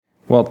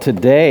Well,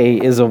 today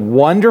is a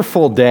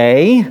wonderful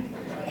day.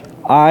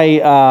 I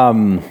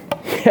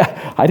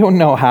don't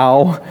know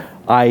how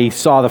I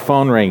saw the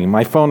phone ring.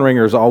 My phone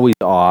ringer is always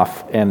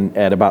off, and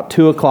at about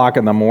 2 o'clock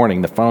in the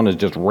morning, the phone is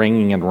just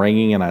ringing,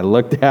 and I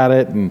looked at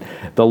it, and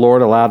the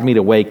Lord allowed me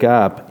to wake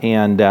up.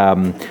 And,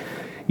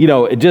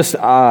 Julianne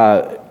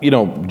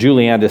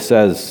just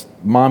says,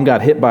 Mom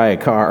got hit by a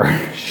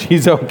car.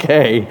 She's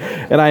okay.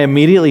 And I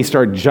immediately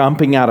start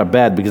jumping out of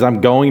bed because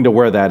I'm going to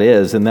where that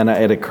is. And then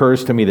it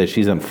occurs to me that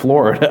she's in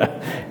Florida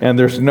and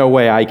there's no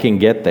way I can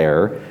get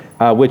there,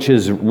 which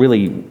is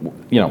really,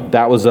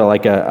 that was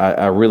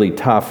a really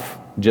tough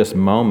just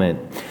moment.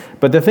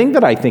 But the thing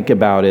that I think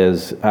about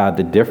is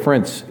the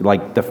difference,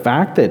 like the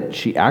fact that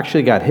she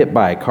actually got hit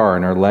by a car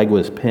and her leg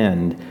was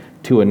pinned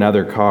to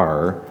another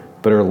car,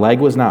 but her leg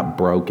was not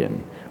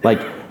broken.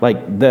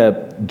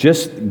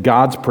 Just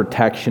God's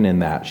protection in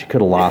that. She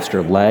could have lost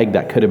her leg.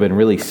 That could have been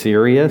really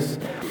serious.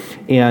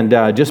 And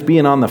just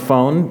being on the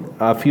phone,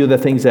 a few of the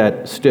things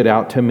that stood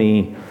out to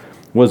me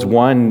was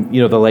one,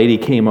 the lady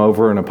came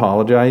over and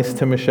apologized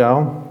to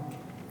Michelle.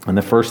 And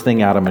the first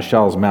thing out of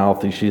Michelle's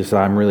mouth, she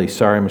said, I'm really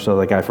sorry. Michelle's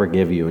like, I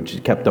forgive you. And she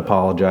kept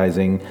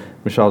apologizing.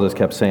 Michelle just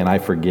kept saying, I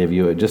forgive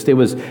you. It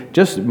was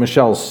just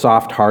Michelle's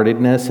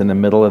soft-heartedness in the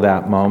middle of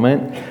that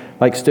moment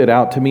stood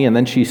out to me. And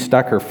then she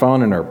stuck her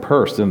phone in her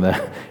purse in the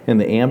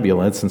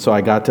ambulance. And so I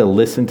got to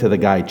listen to the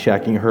guy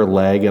checking her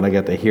leg, and I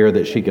got to hear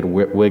that she could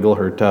wiggle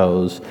her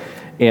toes.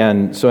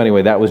 And so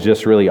anyway, that was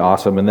just really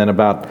awesome. And then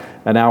about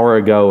an hour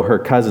ago, her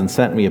cousin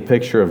sent me a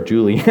picture of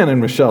Julianne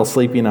and Michelle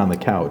sleeping on the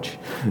couch.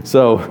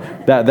 So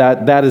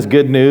that is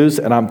good news,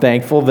 and I'm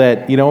thankful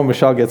that, when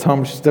Michelle gets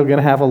home, she's still going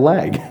to have a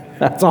leg.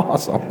 That's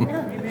awesome.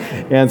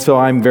 And so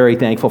I'm very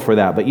thankful for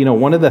that. But,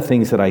 one of the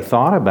things that I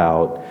thought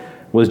about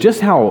was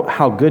just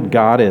how good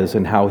God is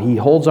and how he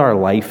holds our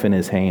life in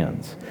his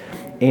hands.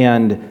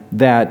 And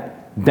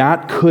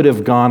that could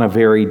have gone a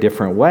very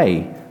different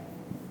way.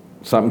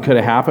 Something could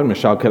have happened.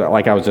 Michelle could have,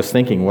 I was just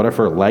thinking, what if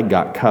her leg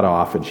got cut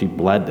off and she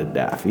bled to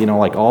death?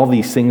 All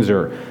these things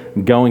are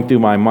going through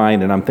my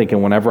mind, and I'm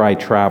thinking whenever I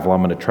travel,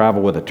 I'm going to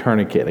travel with a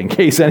tourniquet in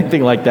case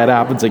anything like that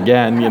happens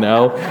again,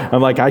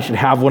 I'm like, I should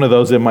have one of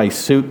those in my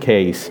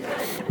suitcase.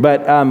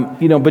 But,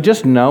 but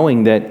just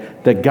knowing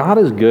that God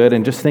is good,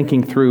 and just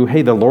thinking through,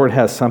 hey, the Lord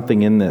has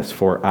something in this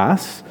for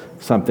us,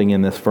 something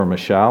in this for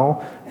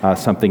Michelle,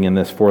 something in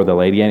this for the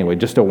lady. Anyway,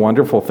 just a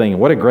wonderful thing.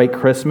 What a great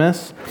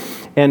Christmas.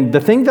 And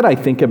the thing that I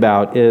think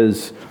about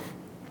is,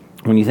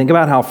 when you think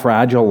about how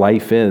fragile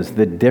life is,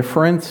 the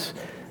difference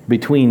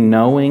between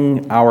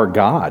knowing our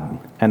God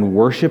and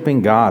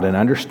worshiping God and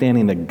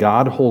understanding that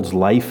God holds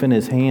life in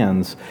his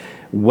hands,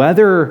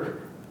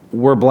 whether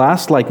we're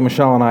blessed like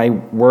Michelle and I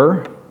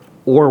were,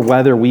 or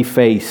whether we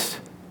face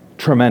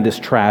tremendous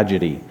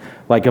tragedy.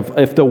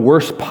 If the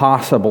worst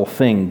possible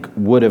thing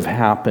would have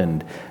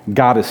happened,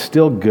 God is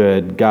still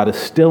good, God is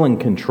still in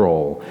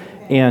control.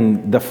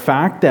 And the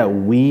fact that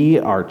we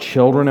are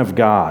children of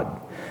God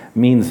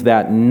means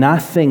that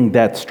nothing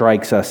that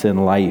strikes us in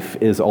life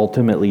is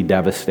ultimately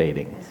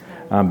devastating,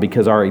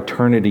 because our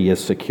eternity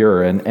is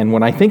secure. And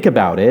when I think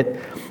about it,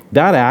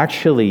 that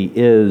actually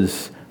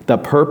is the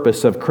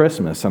purpose of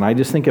Christmas. And I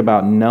just think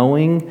about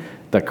knowing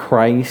the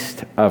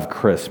Christ of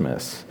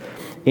Christmas.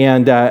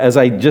 And as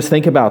I just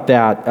think about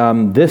that,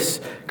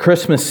 this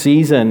Christmas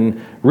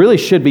season really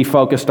should be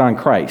focused on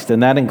Christ.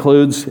 And that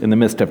includes in the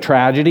midst of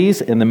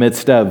tragedies, in the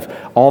midst of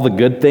all the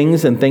good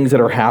things and things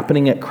that are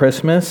happening at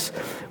Christmas,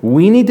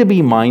 we need to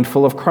be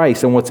mindful of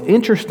Christ. And what's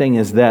interesting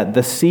is that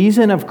the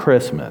season of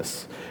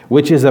Christmas,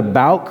 which is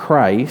about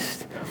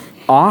Christ,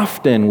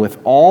 often with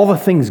all the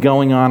things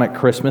going on at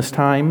Christmas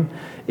time,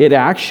 it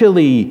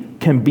actually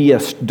can be a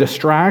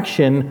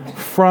distraction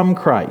from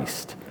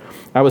Christ.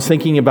 I was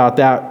thinking about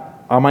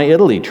that on my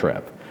Italy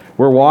trip.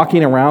 We're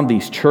walking around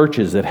these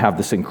churches that have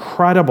this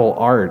incredible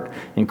art,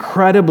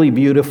 incredibly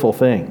beautiful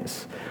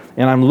things.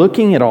 And I'm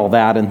looking at all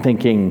that and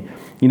thinking,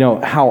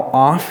 how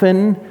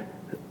often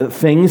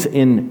things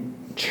in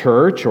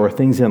church or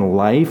things in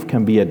life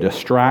can be a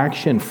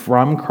distraction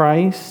from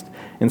Christ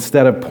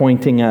instead of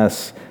pointing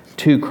us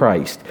to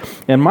Christ.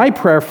 And my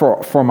prayer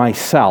for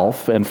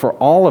myself and for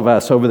all of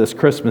us over this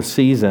Christmas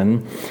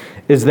season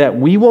is that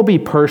we will be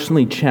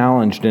personally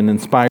challenged and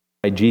inspired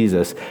by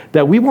Jesus,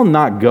 that we will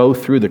not go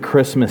through the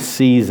Christmas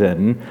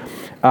season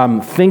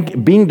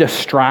being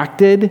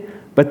distracted,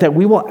 but that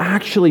we will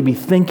actually be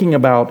thinking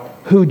about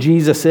who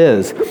Jesus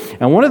is.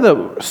 And one of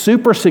the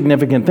super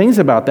significant things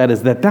about that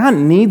is that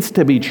needs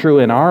to be true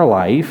in our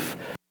life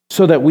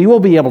so that we will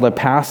be able to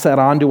pass that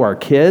on to our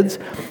kids.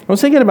 I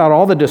was thinking about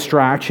all the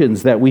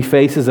distractions that we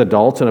face as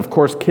adults, and of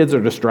course kids are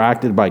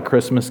distracted by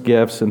Christmas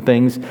gifts and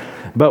things,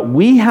 but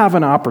we have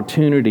an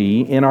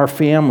opportunity in our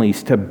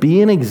families to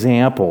be an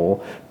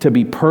example, to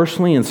be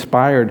personally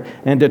inspired,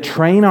 and to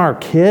train our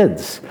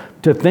kids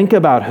to think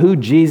about who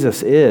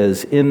Jesus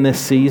is in this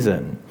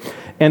season.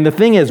 And the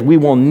thing is, we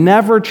will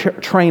never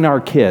train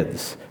our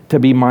kids to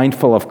be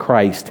mindful of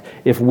Christ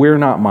if we're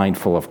not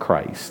mindful of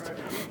Christ.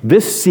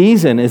 This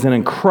season is an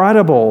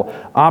incredible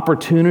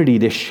opportunity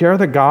to share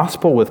the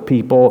gospel with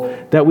people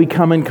that we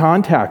come in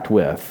contact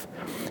with.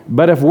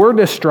 But if we're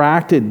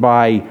distracted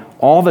by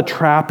all the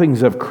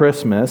trappings of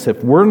Christmas,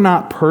 if we're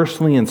not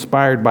personally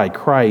inspired by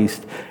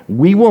Christ,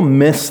 we will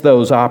miss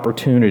those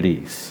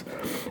opportunities.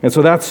 And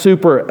so that's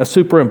a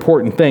super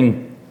important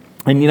thing.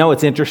 And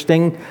it's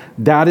interesting.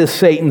 That is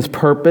Satan's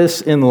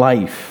purpose in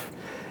life.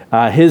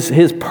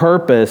 His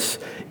purpose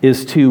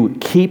is to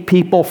keep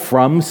people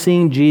from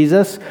seeing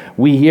Jesus.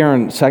 We hear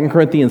in 2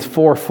 Corinthians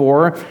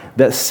 4:4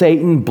 that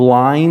Satan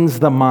blinds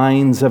the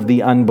minds of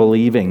the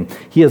unbelieving.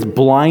 He is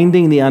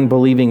blinding the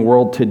unbelieving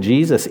world to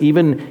Jesus,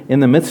 even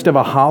in the midst of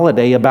a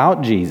holiday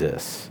about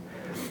Jesus.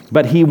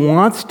 But he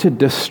wants to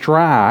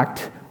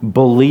distract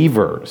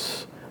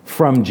believers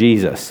from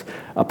Jesus.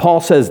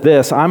 Paul says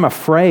this, "I'm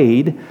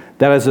afraid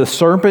that as the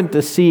serpent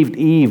deceived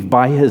Eve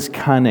by his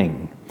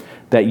cunning,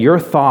 that your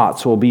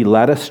thoughts will be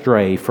led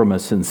astray from a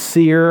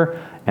sincere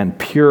and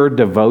pure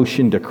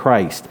devotion to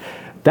Christ."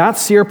 That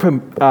sincere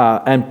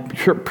and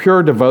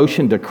pure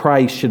devotion to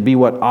Christ should be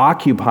what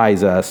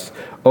occupies us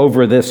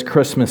over this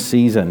Christmas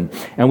season.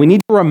 And we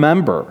need to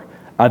remember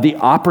the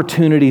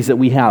opportunities that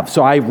we have.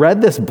 So I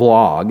read this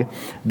blog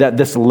that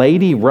this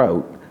lady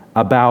wrote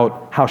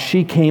about how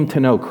she came to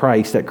know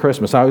Christ at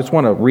Christmas. I just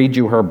want to read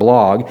you her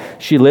blog.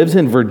 She lives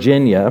in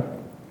Virginia,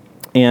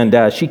 and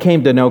she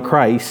came to know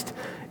Christ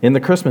in the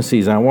Christmas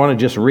season. I want to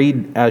just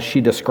read as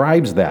she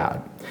describes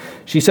that.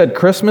 She said,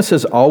 "Christmas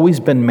has always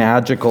been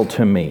magical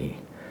to me.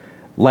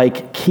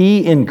 Like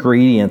key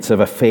ingredients of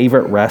a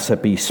favorite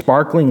recipe,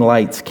 sparkling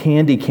lights,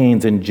 candy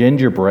canes, and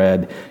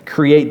gingerbread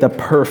create the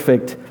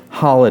perfect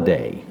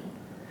holiday.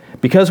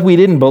 Because we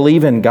didn't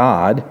believe in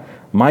God,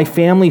 my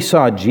family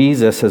saw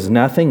Jesus as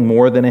nothing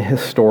more than a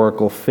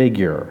historical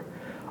figure.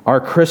 Our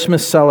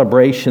Christmas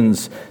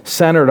celebrations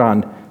centered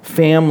on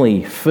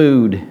family,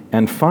 food,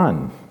 and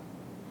fun."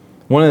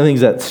 One of the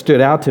things that stood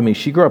out to me,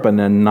 she grew up in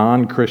a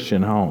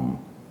non-Christian home.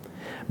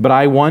 But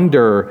I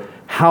wonder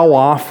how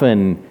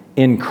often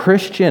in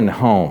Christian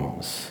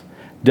homes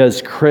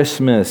does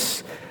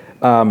Christmas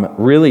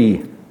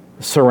really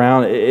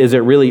is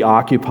it really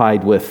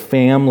occupied with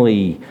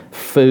family,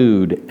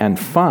 food, and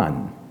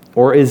fun?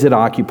 Or is it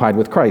occupied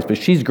with Christ? But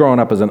she's grown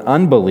up as an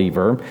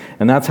unbeliever,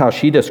 and that's how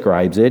she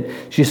describes it.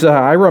 She said,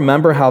 "I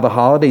remember how the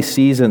holiday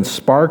season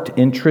sparked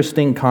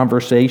interesting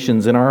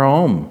conversations in our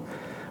home.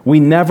 We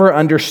never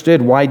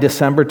understood why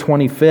December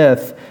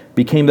 25th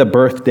became the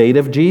birth date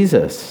of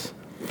Jesus.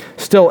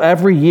 Still,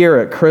 every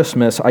year at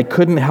Christmas, I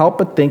couldn't help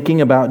but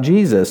thinking about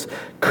Jesus.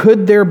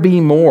 Could there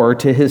be more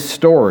to his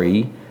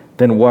story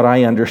than what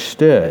I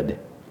understood?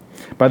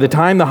 By the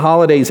time the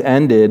holidays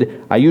ended,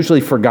 I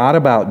usually forgot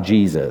about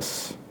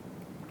Jesus."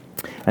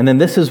 And then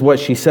this is what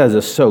she says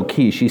is so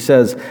key. She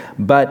says,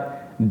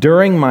 "But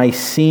during my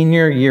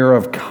senior year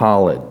of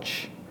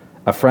college,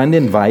 a friend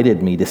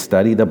invited me to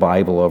study the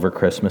Bible over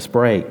Christmas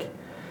break.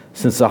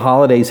 Since the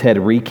holidays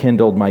had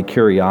rekindled my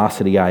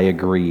curiosity, I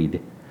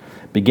agreed.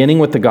 Beginning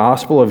with the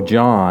Gospel of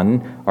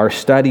John, our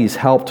studies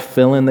helped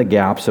fill in the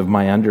gaps of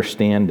my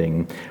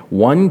understanding.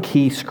 One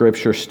key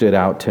scripture stood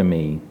out to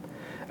me.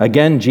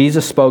 Again,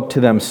 Jesus spoke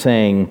to them,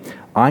 saying,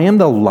 'I am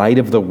the light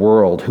of the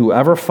world.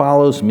 Whoever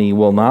follows me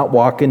will not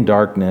walk in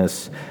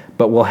darkness,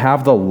 but will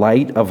have the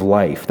light of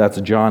life.'"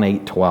 That's John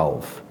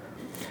 8:12.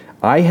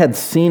 "I had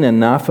seen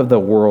enough of the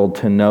world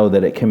to know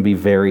that it can be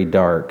very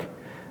dark.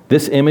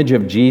 This image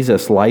of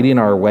Jesus lighting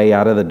our way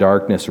out of the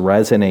darkness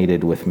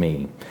resonated with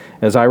me.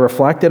 As I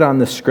reflected on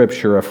this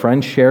scripture, a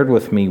friend shared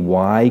with me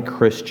why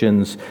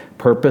Christians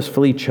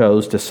purposefully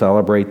chose to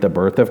celebrate the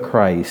birth of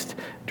Christ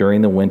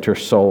during the winter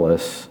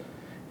solstice.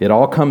 It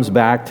all comes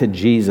back to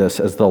Jesus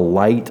as the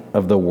light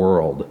of the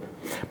world.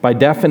 By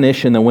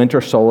definition, the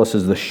winter solstice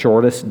is the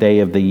shortest day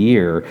of the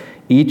year.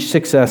 Each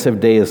successive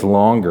day is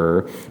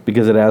longer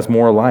because it has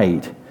more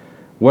light.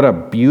 What a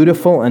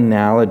beautiful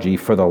analogy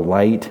for the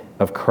light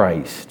of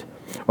Christ.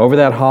 Over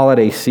that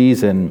holiday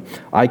season,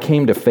 I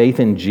came to faith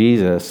in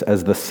Jesus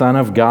as the Son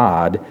of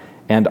God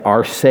and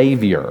our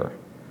Savior.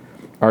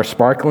 Our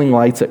sparkling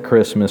lights at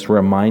Christmas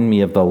remind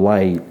me of the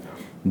light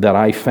that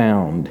I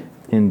found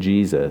in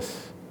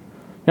Jesus."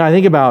 Now, I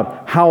think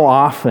about how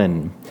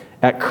often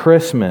at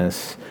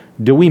Christmas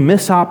do we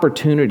miss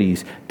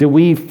opportunities? Do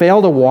we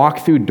fail to walk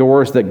through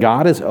doors that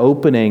God is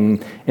opening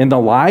in the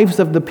lives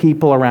of the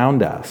people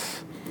around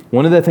us?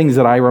 One of the things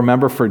that I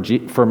remember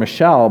for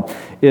Michelle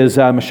is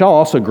Michelle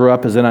also grew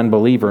up as an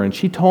unbeliever, and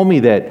she told me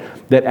that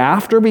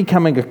after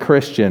becoming a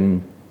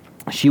Christian,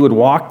 she would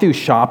walk through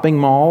shopping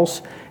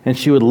malls and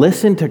she would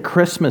listen to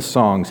Christmas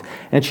songs.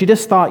 And she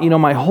just thought,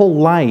 my whole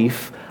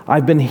life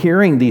I've been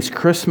hearing these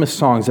Christmas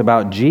songs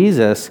about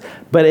Jesus,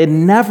 but it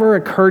never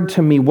occurred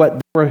to me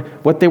what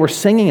they were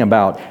singing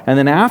about. And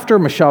then after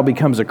Michelle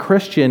becomes a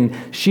Christian,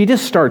 she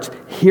just starts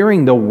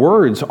hearing the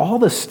words, all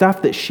the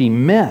stuff that she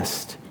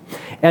missed.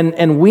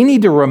 And we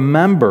need to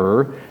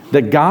remember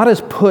that God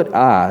has put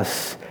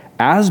us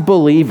as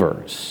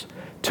believers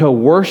to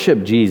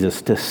worship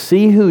Jesus, to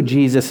see who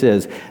Jesus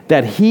is,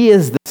 that he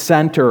is the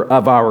center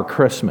of our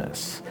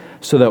Christmas.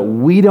 so that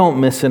we don't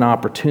miss an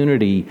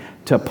opportunity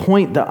to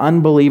point the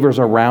unbelievers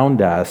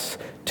around us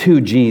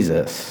to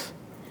Jesus.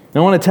 I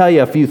want to tell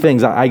you a few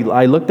things.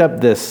 I looked up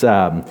this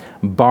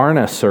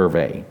Barna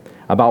survey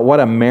about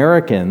what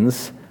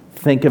Americans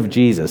think of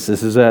Jesus.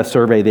 This is a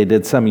survey they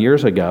did some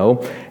years ago,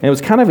 and it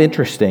was kind of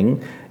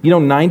interesting.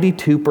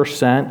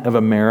 92% of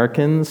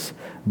Americans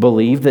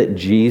believe that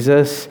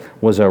Jesus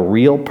was a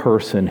real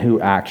person who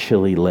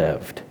actually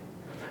lived.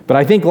 But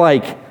I think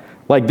like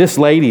this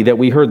lady that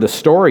we heard the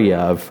story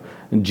of,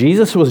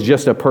 Jesus was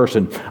just a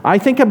person. I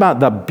think about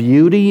the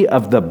beauty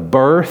of the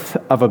birth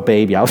of a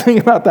baby. I was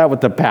thinking about that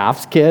with the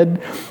Paths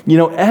kid.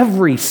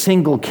 Every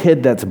single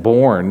kid that's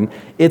born,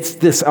 it's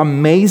this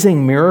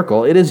amazing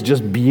miracle. It is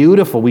just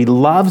beautiful. We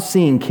love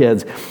seeing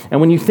kids. And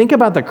when you think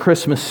about the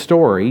Christmas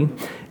story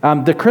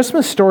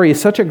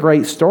is such a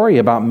great story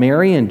about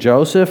Mary and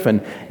Joseph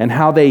and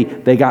how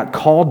they got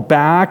called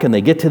back and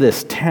they get to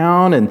this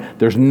town and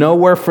there's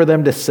nowhere for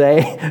them to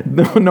stay.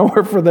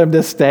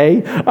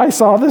 I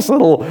saw this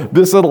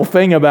little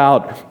thing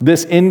about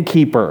this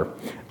innkeeper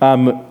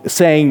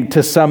saying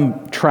to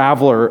some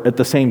traveler at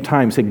the same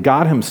time, said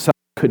God himself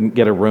couldn't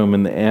get a room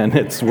in the inn.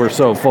 We're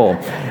so full.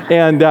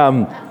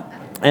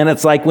 And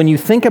it's like when you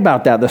think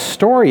about that, the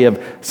story of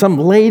some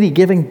lady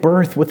giving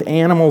birth with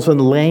animals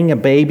and laying a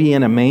baby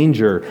in a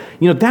manger,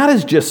 that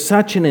is just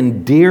such an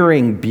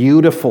endearing,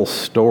 beautiful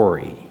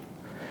story.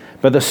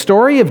 But the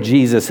story of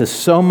Jesus is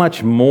so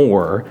much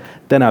more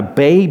than a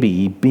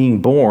baby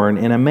being born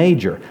in a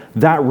manger.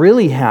 That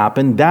really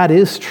happened. That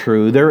is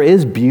true. There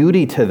is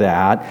beauty to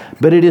that,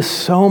 but it is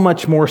so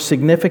much more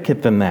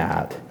significant than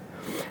that.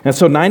 And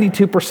so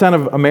 92%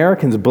 of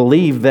Americans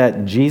believe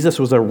that Jesus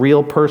was a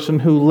real person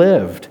who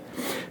lived.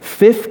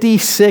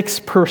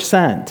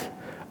 56%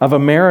 of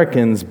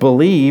Americans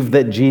believe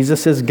that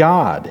Jesus is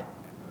God.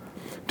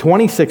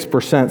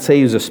 26% say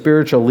he's a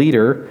spiritual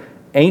leader.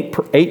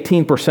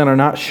 18% are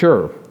not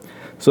sure.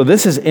 So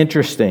this is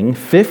interesting.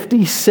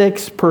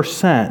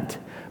 56%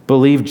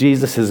 believe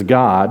Jesus is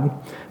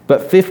God,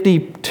 but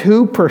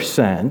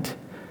 52%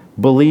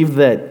 believe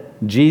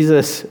that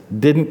Jesus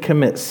didn't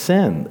commit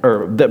sin,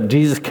 or that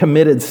Jesus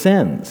committed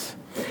sins.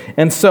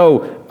 And so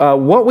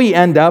what we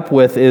end up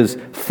with is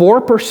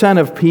 4%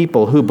 of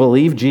people who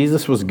believe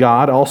Jesus was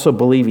God also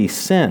believe he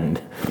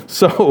sinned.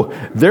 So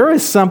there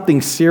is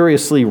something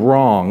seriously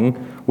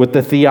wrong with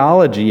the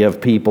theology of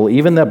people,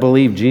 even that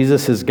believe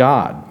Jesus is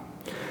God.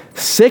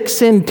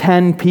 6 in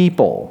 10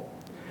 people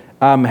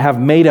have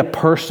made a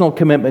personal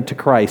commitment to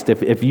Christ.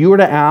 If you were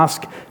to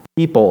ask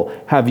people,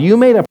 have you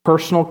made a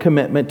personal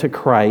commitment to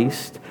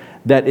Christ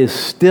that is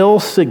still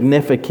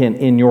significant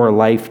in your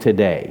life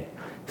today?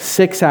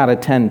 6 out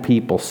of 10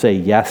 people say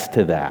yes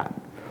to that.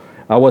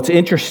 What's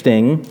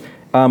interesting,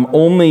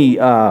 only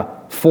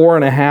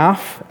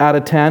 4.5 out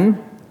of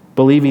 10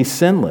 believe he's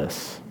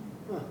sinless.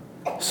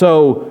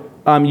 So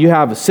you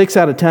have 6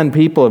 out of 10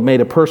 people have made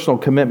a personal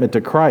commitment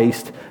to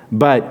Christ,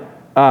 but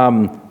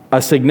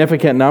a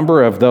significant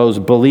number of those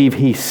believe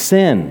he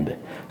sinned.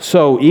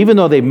 So even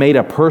though they've made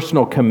a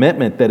personal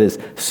commitment that is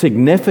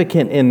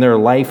significant in their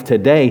life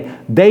today,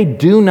 they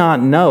do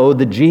not know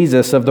the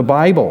Jesus of the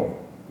Bible.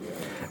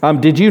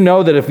 Did you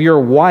know that if you're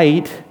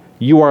white,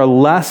 you are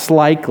less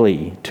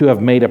likely to have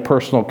made a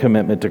personal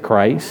commitment to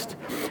Christ?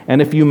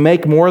 And if you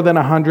make more than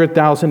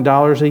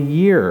 $100,000 a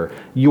year,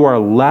 you are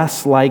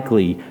less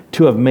likely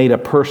to have made a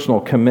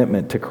personal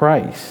commitment to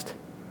Christ.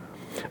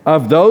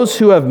 Of those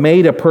who have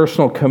made a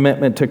personal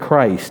commitment to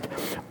Christ,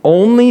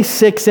 only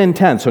 6 in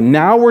 10. So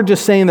now we're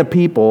just saying the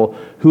people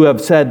who have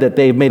said that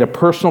they've made a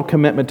personal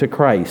commitment to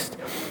Christ,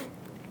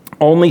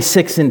 only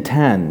 6 in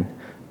 10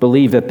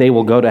 believe that they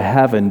will go to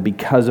heaven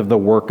because of the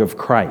work of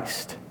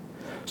Christ.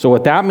 So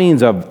what that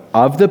means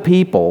of the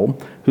people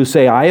who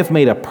say, I have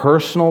made a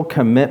personal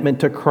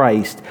commitment to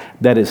Christ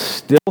that is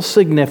still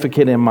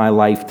significant in my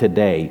life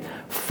today,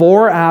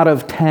 4 out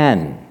of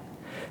 10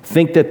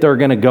 think that they're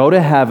going to go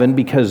to heaven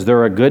because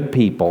they're a good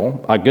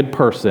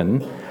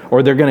person,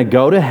 or they're going to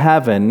go to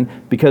heaven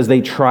because they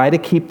try to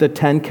keep the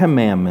 10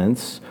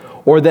 Commandments,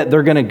 or that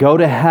they're going to go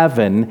to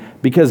heaven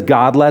because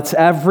God lets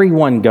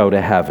everyone go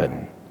to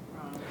heaven.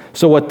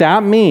 So what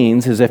that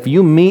means is if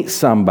you meet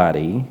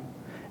somebody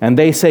and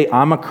they say,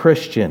 I'm a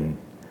Christian,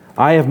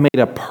 I have made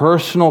a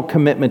personal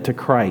commitment to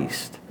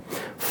Christ,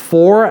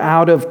 4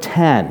 out of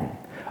 10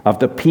 of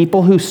the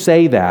people who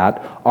say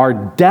that are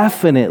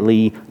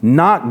definitely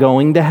not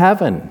going to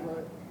heaven.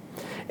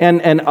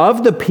 And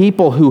of the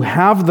people who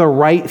have the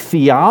right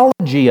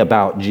theology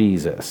about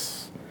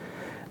Jesus,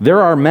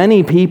 there are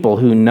many people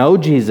who know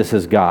Jesus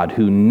is God,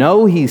 who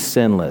know he's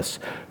sinless,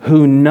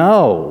 who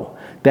know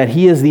that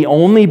he is the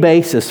only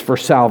basis for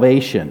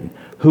salvation,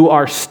 who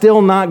are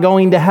still not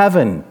going to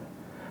heaven.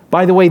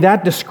 By the way,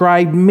 that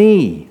described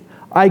me.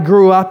 I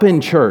grew up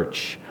in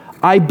church.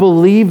 I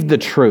believed the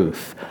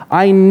truth.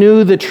 I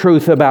knew the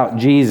truth about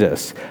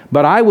Jesus,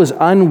 but I was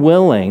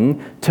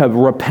unwilling to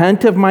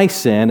repent of my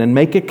sin and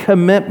make a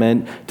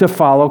commitment to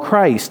follow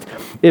Christ.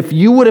 If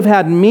you would have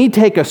had me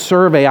take a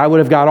survey, I would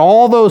have got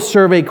all those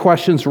survey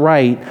questions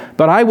right,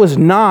 but I was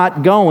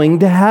not going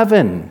to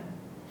heaven.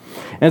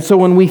 And so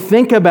when we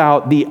think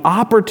about the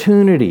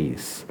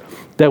opportunities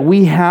that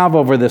we have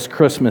over this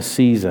Christmas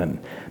season,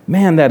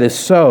 man, that is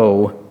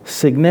so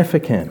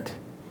significant.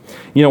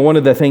 You know, one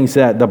of the things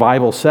that the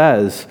Bible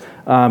says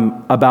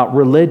about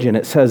religion,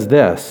 it says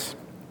this,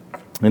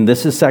 and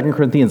this is 2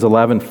 Corinthians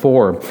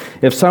 11:4.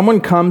 If someone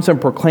comes and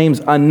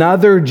proclaims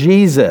another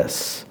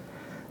Jesus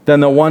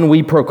than the one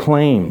we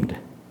proclaimed,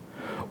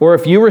 or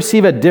if you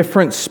receive a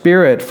different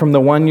spirit from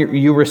the one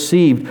you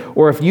received,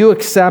 or if you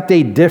accept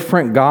a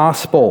different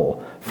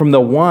gospel from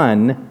the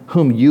one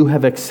whom you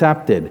have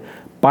accepted.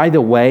 By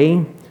the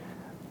way,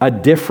 a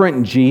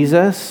different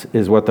Jesus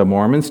is what the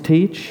Mormons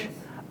teach.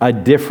 A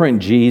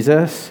different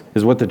Jesus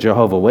is what the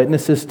Jehovah's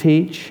Witnesses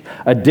teach.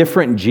 A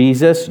different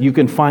Jesus you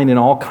can find in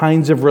all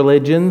kinds of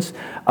religions.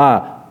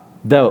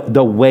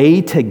 The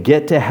way to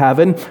get to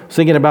heaven, I was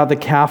thinking about the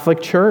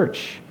Catholic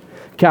Church.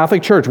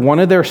 Catholic Church, one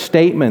of their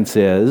statements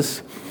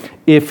is,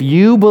 if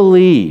you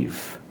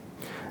believe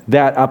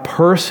that a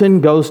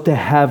person goes to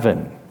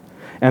heaven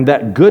and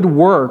that good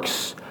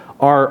works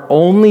are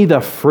only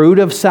the fruit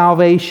of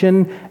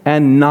salvation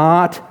and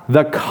not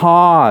the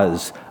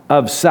cause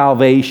of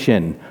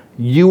salvation,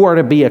 you are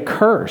to be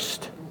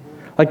accursed.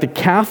 Like the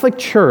Catholic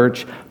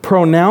Church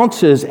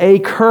pronounces a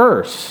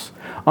curse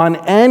on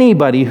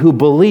anybody who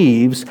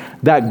believes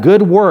that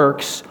good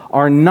works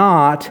are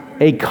not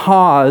a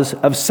cause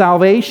of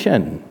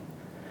salvation.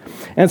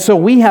 And so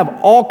we have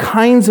all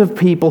kinds of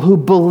people who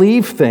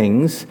believe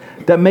things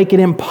that make it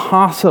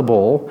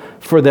impossible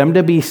for them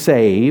to be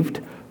saved.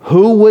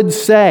 Who would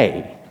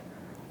say,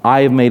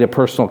 I have made a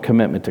personal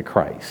commitment to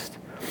Christ?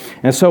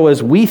 And so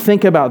as we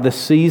think about this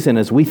season,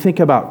 as we think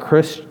about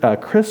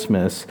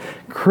Christmas,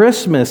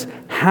 Christmas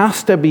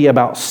has to be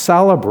about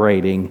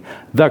celebrating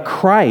the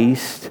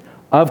Christ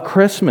of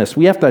Christmas.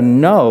 We have to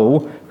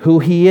know who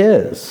he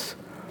is.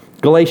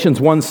 Galatians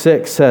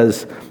 1:6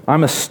 says,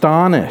 I'm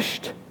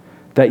astonished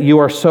that you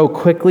are so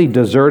quickly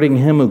deserting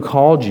him who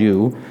called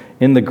you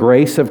in the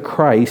grace of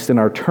Christ and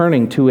are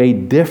turning to a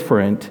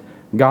different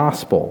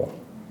gospel.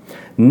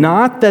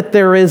 Not that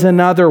there is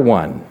another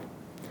one,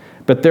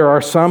 but there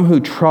are some who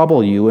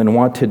trouble you and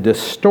want to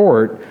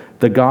distort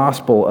the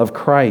gospel of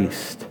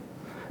Christ.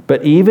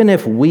 But even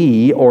if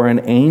we or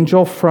an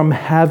angel from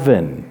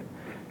heaven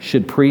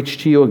should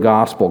preach to you a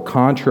gospel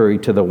contrary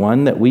to the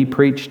one that we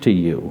preach to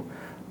you,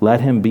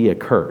 let him be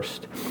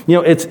accursed. You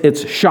know,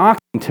 it's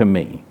shocking to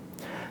me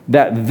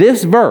that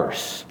this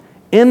verse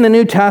in the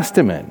New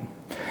Testament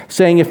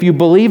saying if you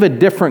believe a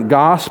different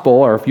gospel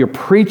or if you're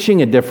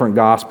preaching a different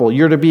gospel,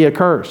 you're to be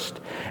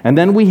accursed. And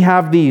then we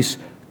have these,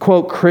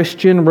 quote,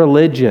 Christian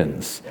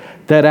religions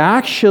that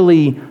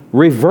actually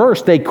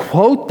reverse. They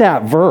quote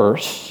that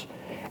verse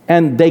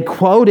and they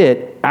quote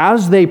it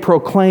as they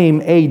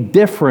proclaim a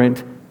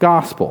different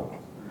gospel.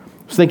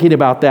 I was thinking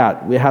about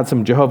that. We had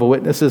some Jehovah's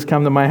Witnesses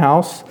come to my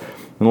house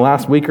in the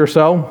last week or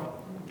so.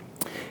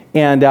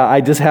 And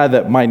I just had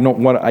that,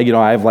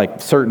 I have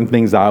like certain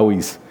things I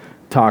always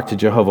talk to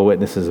Jehovah's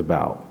Witnesses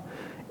about.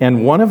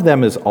 And one of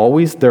them is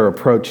always their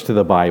approach to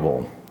the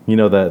Bible. You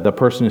know, the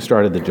person who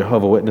started the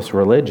Jehovah's Witness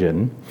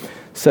religion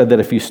said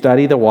that if you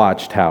study the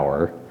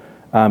Watchtower,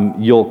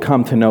 you'll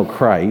come to know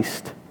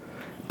Christ.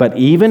 But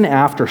even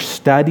after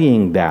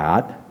studying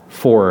that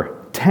for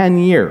 10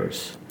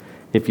 years,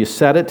 if you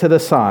set it to the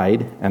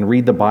side and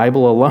read the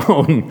Bible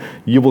alone,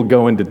 you will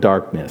go into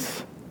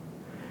darkness.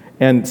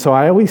 And so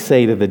I always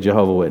say to the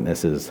Jehovah's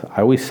Witnesses,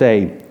 I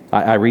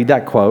read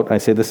that quote, I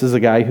say, this is a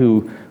guy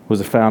who was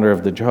the founder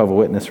of the Jehovah's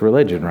Witness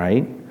religion,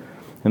 right?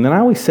 And then I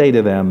always say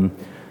to them,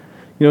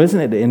 you know, isn't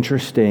it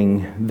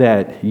interesting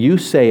that you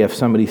say if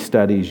somebody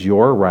studies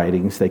your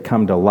writings, they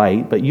come to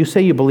light, but you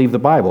say you believe the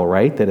Bible,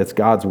 right? That it's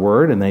God's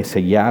word, and they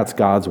say, yeah, it's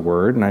God's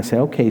word. And I say,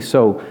 okay,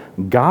 so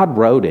God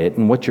wrote it,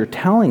 and what you're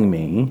telling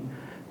me,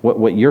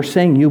 what you're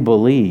saying you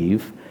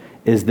believe,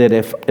 is that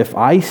if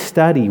I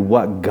study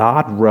what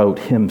God wrote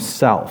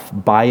himself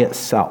by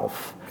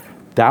itself,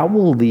 that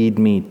will lead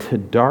me to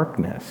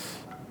darkness.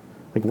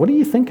 Like, what do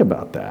you think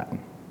about that?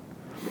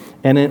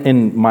 And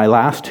in my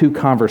last two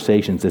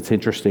conversations, it's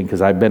interesting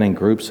because I've been in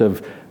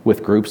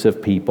with groups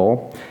of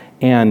people,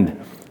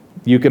 and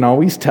you can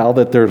always tell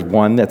that there's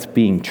one that's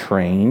being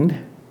trained,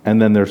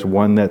 and then there's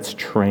one that's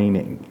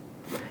training.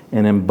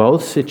 And in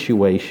both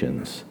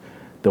situations,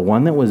 the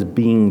one that was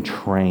being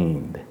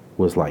trained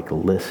was like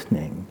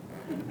listening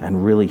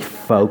and really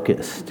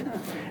focused.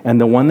 And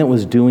the one that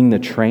was doing the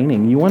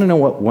training, you want to know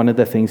what one of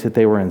the things that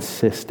they were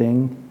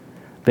insisting?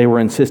 They were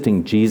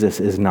insisting Jesus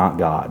is not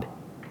God.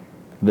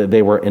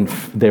 They were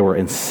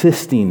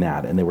insisting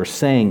that, and they were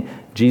saying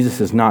Jesus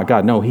is not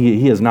God. No,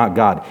 he is not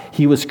God.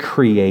 He was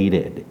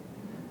created,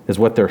 is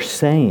what they're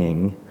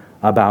saying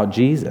about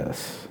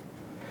Jesus.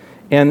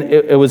 And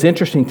it was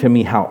interesting to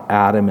me how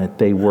adamant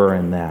they were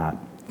in that.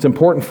 It's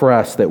important for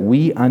us that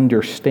we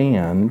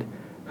understand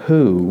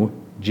who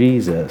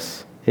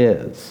Jesus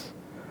is.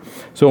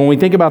 So when we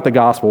think about the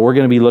gospel, we're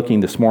going to be looking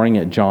this morning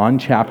at John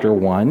chapter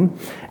 1.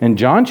 And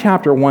John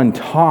chapter 1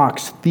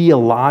 talks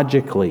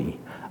theologically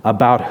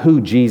about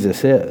who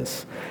Jesus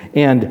is.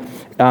 And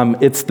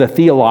it's the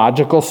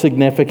theological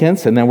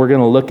significance, and then we're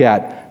going to look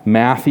at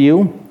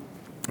Matthew,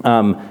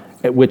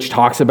 which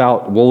talks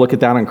about, we'll look at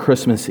that on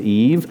Christmas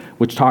Eve,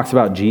 which talks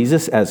about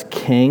Jesus as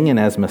King and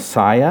as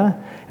Messiah.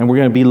 And we're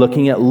going to be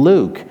looking at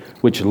Luke,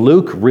 which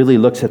Luke really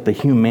looks at the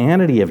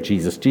humanity of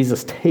Jesus,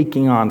 Jesus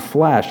taking on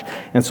flesh.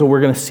 And so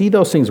we're going to see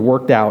those things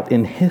worked out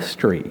in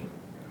history.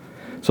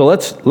 So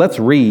let's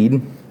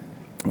read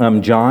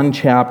John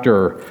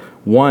chapter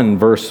 1,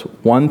 verse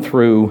 1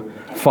 through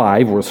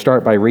 5. We'll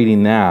start by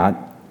reading that.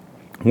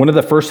 One of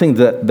the first things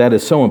that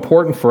is so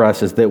important for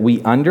us is that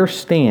we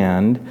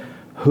understand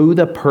who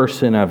the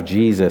person of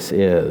Jesus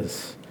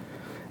is.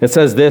 It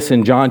says this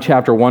in John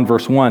chapter 1,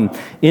 verse 1,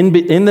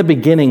 in the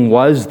beginning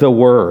was the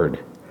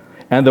Word,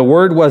 and the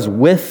Word was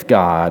with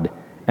God,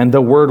 and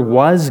the Word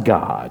was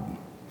God.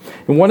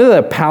 And one of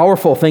the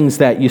powerful things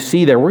that you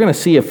see there, we're going to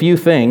see a few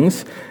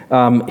things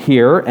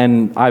here,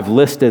 and I've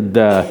listed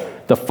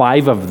the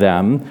 5 of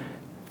them.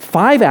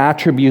 5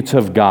 attributes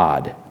of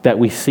God that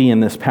we see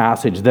in this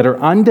passage that are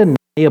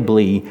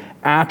undeniably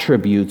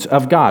attributes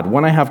of God.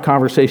 When I have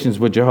conversations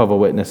with Jehovah's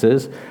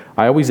Witnesses,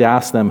 I always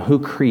ask them, who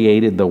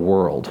created the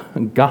world?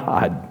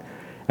 God.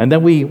 And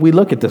then we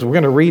look at this. We're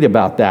going to read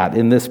about that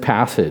in this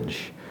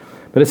passage.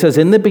 But it says,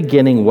 in the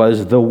beginning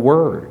was the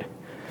Word.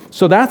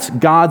 So that's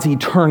God's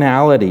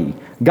eternality.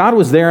 God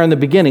was there in the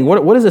beginning.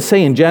 What does it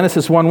say in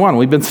Genesis 1:1?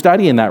 We've been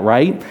studying that,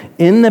 right?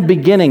 In the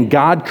beginning,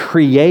 God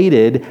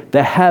created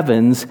the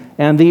heavens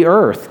and the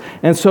earth.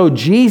 And so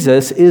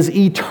Jesus is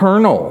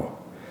eternal.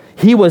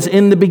 He was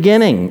in the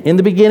beginning. In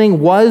the beginning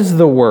was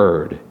the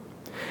Word.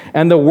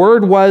 And the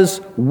Word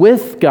was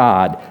with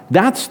God.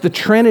 That's the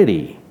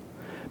Trinity.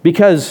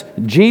 Because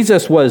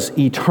Jesus was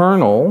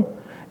eternal,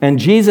 and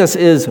Jesus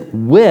is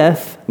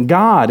with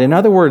God. In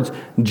other words,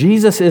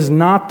 Jesus is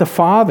not the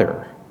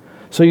Father.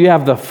 So you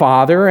have the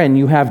Father and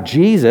you have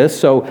Jesus,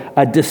 so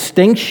a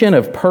distinction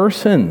of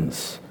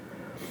persons.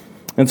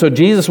 And so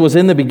Jesus was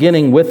in the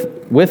beginning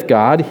with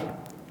God.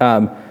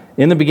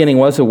 In the beginning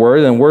was the Word,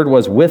 and the Word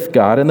was with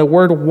God, and the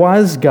Word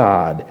was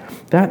God.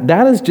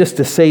 That is just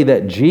to say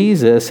that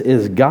Jesus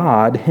is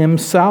God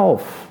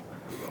Himself.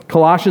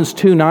 Colossians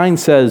 2:9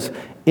 says,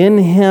 in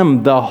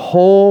Him the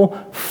whole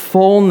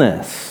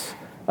fullness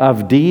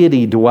of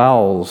deity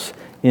dwells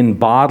in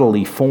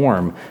bodily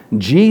form.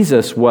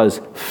 Jesus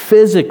was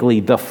physically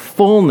the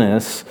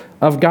fullness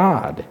of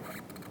God.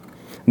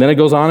 And then it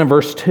goes on in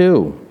verse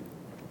 2.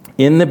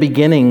 In the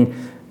beginning,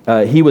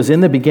 He was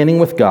in the beginning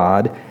with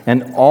God,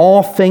 and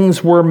all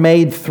things were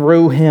made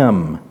through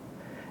Him.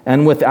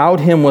 And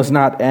without Him was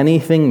not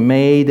anything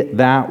made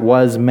that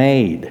was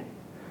made.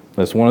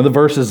 That's one of the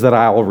verses that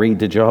I'll read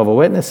to Jehovah's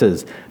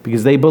Witnesses,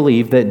 because they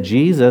believe that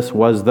Jesus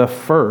was the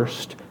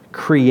first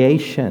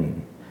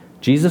creation.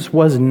 Jesus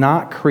was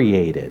not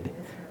created.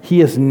 He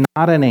is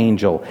not an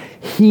angel.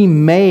 He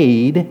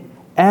made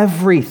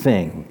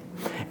everything.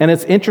 And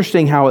it's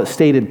interesting how it's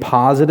stated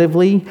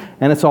positively,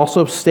 and it's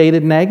also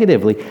stated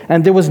negatively.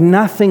 And there was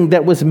nothing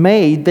that was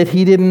made that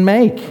He didn't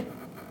make.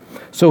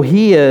 So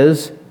He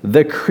is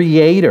the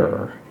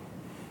creator.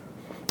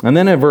 And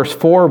then in verse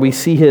 4, we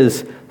see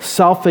His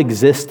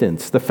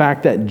self-existence, the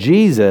fact that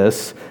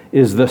Jesus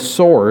is the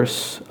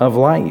source of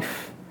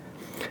life.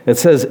 It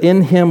says,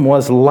 in Him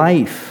was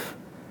life,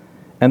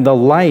 and the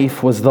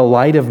life was the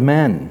light of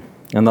men.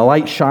 And the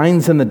light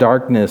shines in the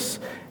darkness,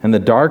 and the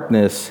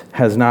darkness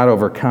has not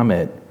overcome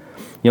it.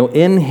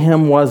 In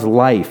Him was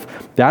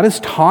life. That is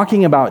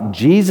talking about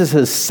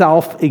Jesus'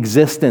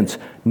 self-existence.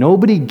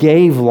 Nobody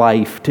gave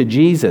life to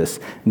Jesus.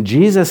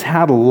 Jesus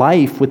had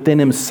life within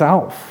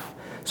Himself.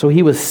 So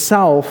He was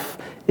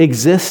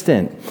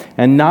self-existent.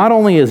 And not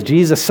only is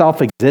Jesus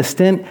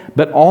self-existent,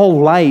 but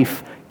all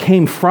life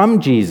came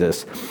from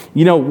Jesus.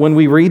 When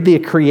we read the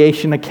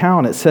creation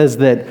account, it says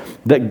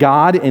that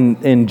God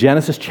in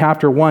Genesis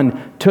chapter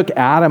 1 took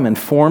Adam and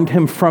formed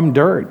him from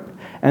dirt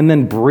and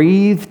then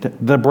breathed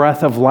the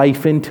breath of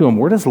life into him.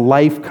 Where does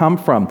life come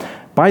from?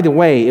 By the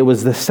way, it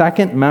was the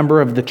second member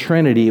of the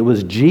Trinity. It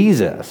was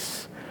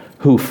Jesus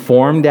who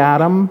formed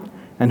Adam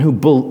and who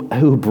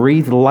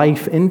breathed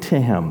life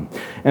into him.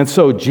 And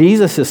so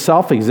Jesus is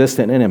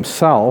self-existent in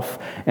Himself,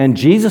 and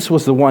Jesus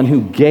was the one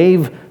who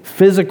gave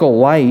physical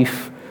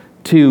life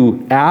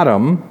to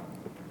Adam.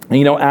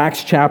 And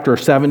Acts chapter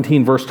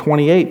 17, verse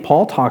 28,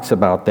 Paul talks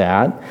about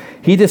that.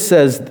 He just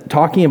says,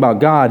 talking about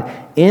God,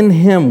 in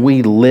Him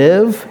we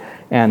live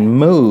and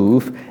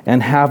move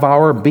and have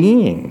our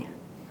being.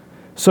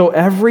 So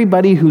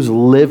everybody who's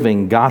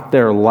living got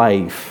their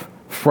life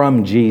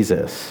from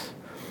Jesus.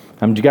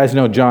 Do you guys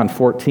know John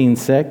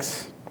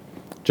 14:6?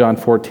 John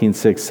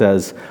 14:6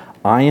 says,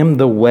 I am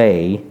the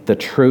way, the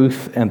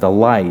truth, and the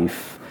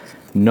life.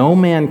 No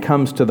man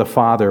comes to the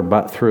Father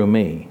but through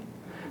me.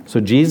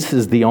 So Jesus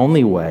is the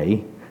only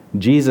way,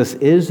 Jesus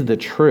is the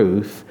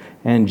truth,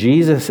 and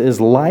Jesus is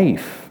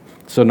life.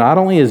 So not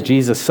only is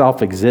Jesus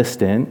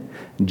self-existent,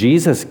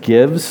 Jesus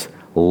gives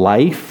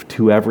life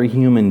to every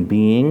human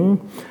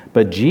being,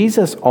 but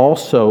Jesus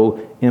also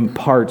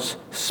imparts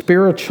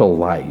spiritual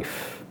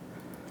life.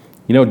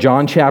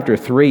 John chapter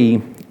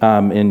 3,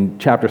 in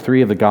chapter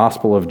 3 of the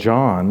Gospel of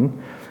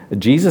John,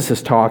 Jesus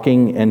is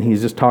talking, and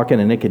he's just talking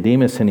to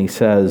Nicodemus, and he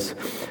says,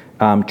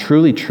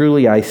 truly,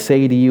 truly, I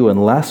say to you,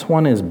 unless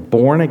one is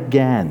born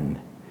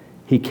again,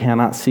 he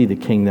cannot see the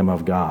kingdom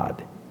of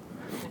God.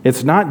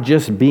 It's not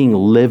just being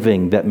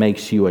living that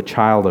makes you a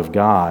child of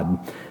God.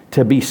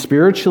 To be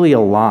spiritually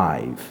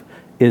alive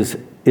is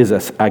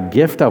a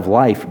gift of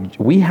life.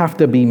 We have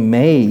to be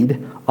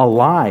made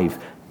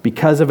alive.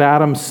 Because of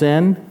Adam's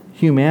sin,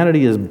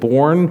 humanity is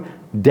born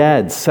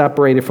dead,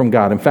 separated from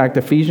God. In fact,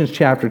 Ephesians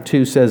chapter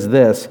 2 says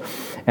this,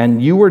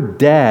 and you were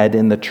dead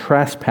in the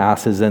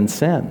trespasses and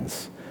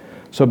sins.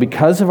 So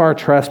because of our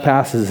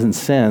trespasses and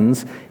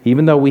sins,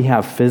 even though we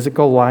have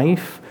physical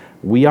life,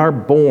 we are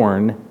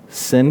born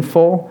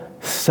sinful,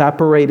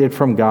 separated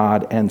from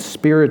God, and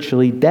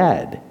spiritually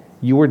dead.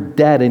 You were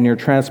dead in your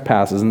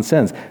trespasses and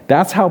sins.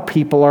 That's how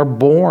people are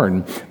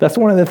born. That's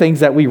one of the things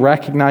that we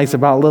recognize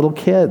about little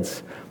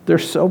kids. They're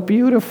so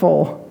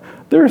beautiful.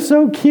 They're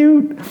so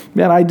cute.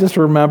 Man, I just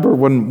remember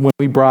when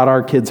we brought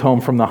our kids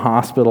home from the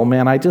hospital,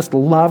 man, I just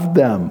loved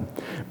them.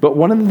 But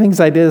one of the things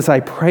I did is I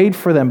prayed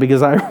for them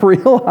because I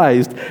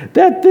realized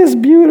that this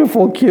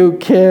beautiful, cute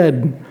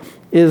kid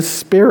is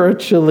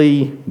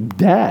spiritually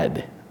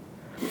dead.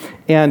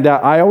 And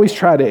I always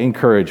try to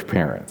encourage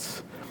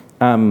parents.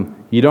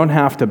 You don't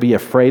have to be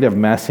afraid of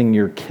messing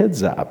your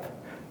kids up.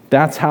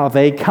 That's how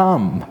they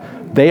come.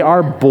 They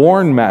are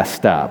born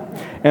messed up.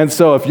 And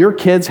so if your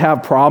kids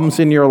have problems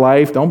in your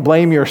life, don't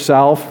blame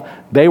yourself.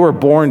 They were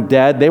born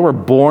dead. They were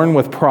born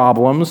with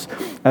problems.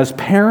 As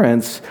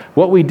parents,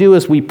 what we do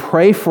is we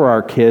pray for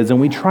our kids and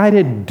we try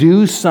to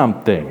do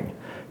something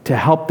to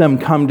help them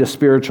come to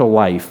spiritual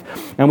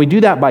life. And we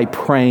do that by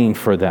praying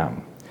for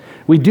them.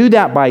 We do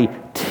that by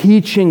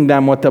teaching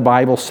them what the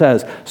Bible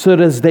says so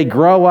that as they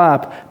grow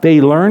up, they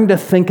learn to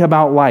think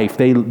about life.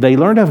 They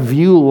learn to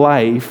view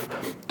life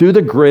through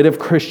the grid of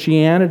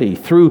Christianity,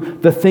 through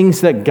the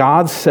things that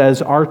God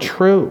says are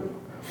true.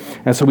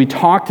 And so we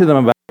talk to them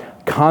about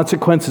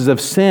consequences of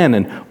sin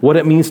and what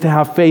it means to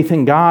have faith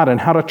in God and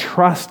how to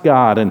trust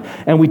God.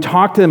 And we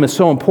talk to them. It's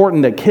so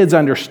important that kids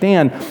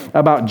understand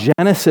about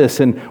Genesis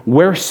and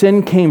where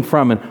sin came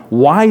from and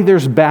why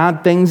there's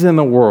bad things in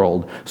the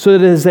world. So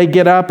that as they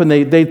get up and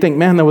they think,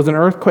 man, there was an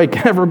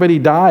earthquake, everybody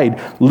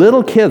died.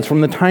 Little kids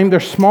from the time they're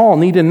small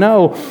need to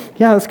know,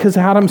 yeah, that's because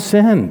Adam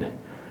sinned.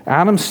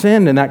 Adam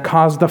sinned, and that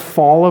caused the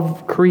fall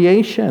of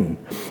creation.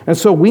 And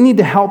so we need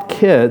to help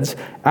kids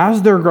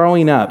as they're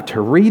growing up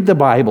to read the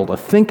Bible, to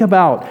think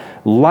about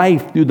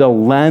life through the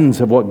lens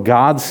of what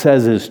God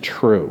says is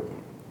true,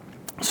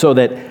 so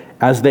that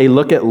as they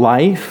look at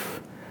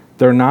life,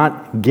 they're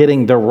not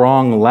getting the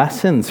wrong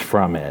lessons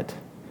from it.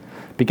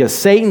 Because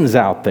Satan's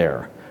out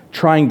there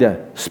trying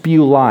to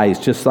spew lies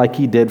just like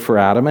he did for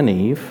Adam and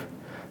Eve,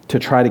 to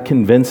try to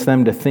convince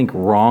them to think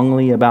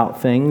wrongly about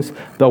things.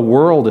 The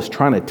world is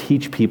trying to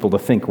teach people to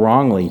think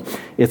wrongly.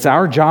 It's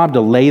our job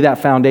to lay that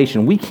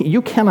foundation.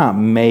 You cannot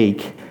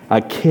make a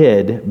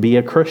kid be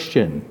a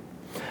Christian.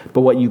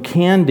 But what you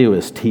can do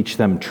is teach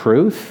them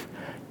truth.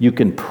 You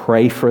can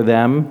pray for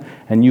them,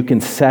 and you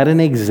can set an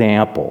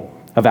example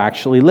of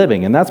actually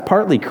living. And that's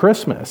partly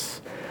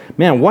Christmas.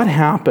 Man, what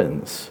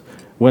happens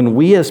when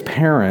we as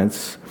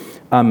parents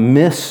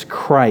miss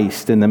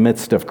Christ in the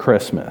midst of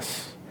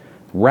Christmas,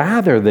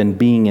 rather than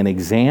being an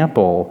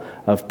example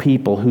of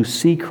people who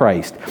see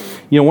Christ?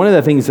 You know, one of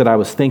the things that I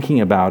was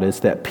thinking about is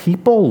that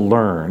people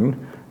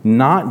learn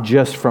not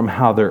just from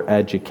how they're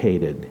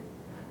educated.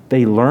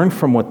 They learn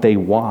from what they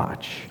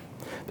watch.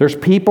 There's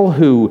people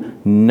who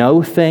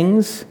know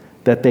things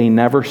that they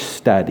never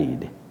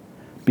studied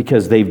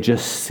because they've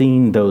just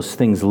seen those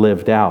things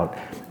lived out.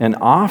 And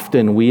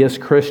often we as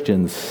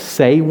Christians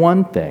say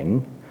one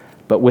thing,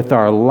 but with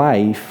our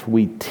life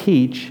we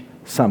teach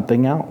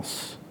something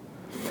else.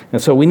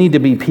 And so we need to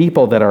be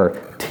people that are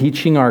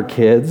teaching our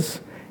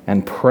kids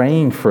and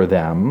praying for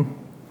them.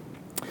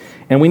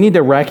 And we need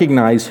to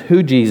recognize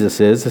who Jesus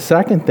is. The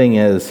second thing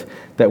is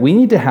that we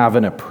need to have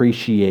an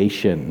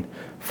appreciation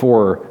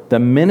for the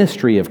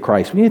ministry of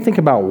Christ. We need to think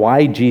about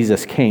why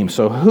Jesus came.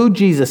 So who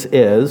Jesus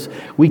is,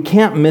 we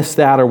can't miss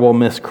that or we'll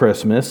miss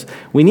Christmas.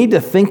 We need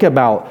to think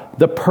about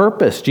the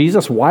purpose.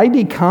 Jesus, why did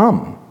he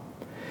come?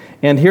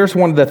 And here's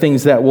one of the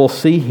things that we'll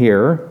see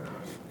here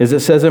is it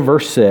says in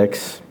verse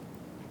 6,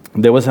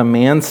 there was a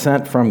man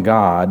sent from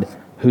God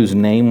whose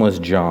name was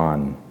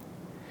John.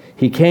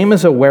 He came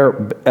as a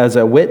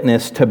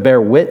witness to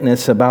bear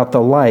witness about the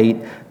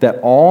light, that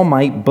all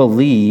might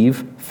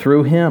believe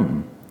through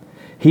him.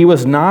 He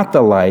was not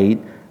the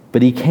light,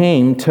 but he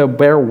came to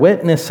bear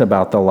witness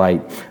about the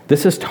light.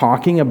 This is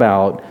talking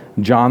about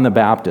John the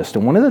Baptist.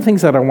 And one of the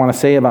things that I want to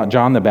say about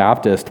John the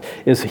Baptist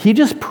is he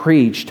just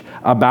preached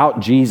about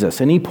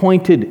Jesus and he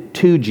pointed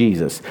to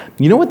Jesus.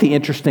 You know what the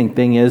interesting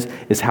thing is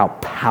how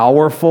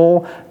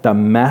powerful the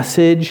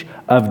message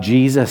of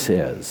Jesus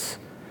is.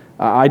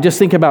 I just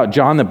think about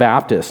John the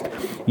Baptist.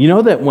 You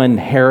know that when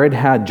Herod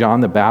had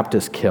John the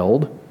Baptist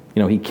killed,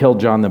 he killed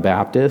John the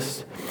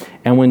Baptist.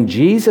 And when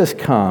Jesus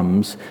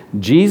comes,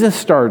 Jesus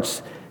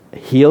starts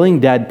healing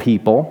dead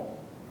people.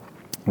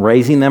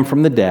 raising them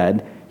from the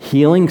dead,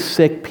 healing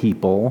sick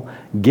people,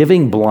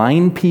 giving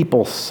blind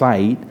people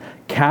sight,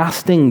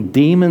 casting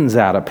demons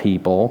out of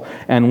people.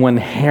 And when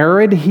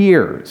Herod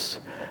hears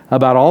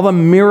about all the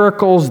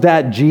miracles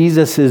that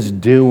Jesus is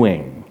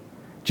doing,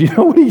 do you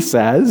know what he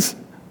says?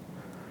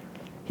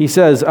 He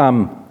says,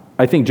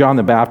 I think John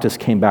the Baptist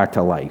came back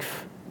to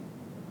life.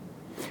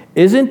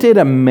 Isn't it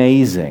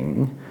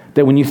amazing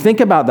that when you think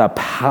about the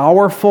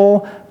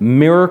powerful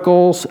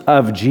miracles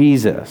of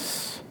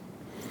Jesus,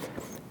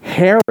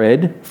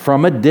 Herod,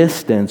 from a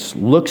distance,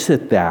 looks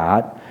at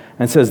that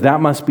and says, that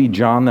must be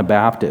John the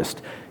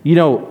Baptist. You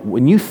know,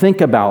 when you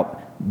think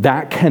about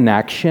that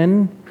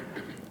connection,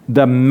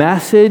 the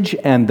message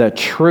and the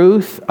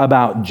truth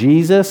about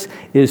Jesus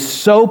is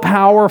so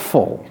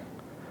powerful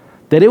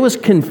that it was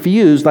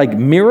confused, like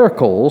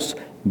miracles.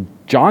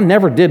 John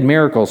never did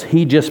miracles,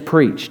 he just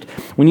preached.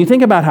 When you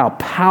think about how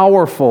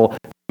powerful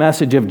the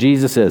message of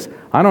Jesus is,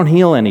 I don't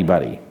heal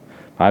anybody.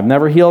 I've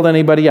never healed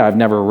anybody. I've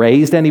never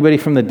raised anybody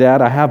from the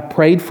dead. I have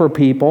prayed for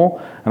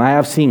people, and I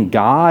have seen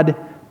God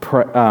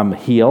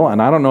heal.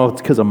 And I don't know if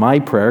it's because of my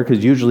prayer,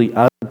 because usually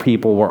other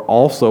people were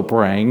also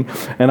praying.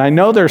 And I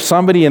know there's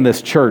somebody in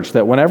this church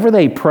that whenever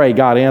they pray,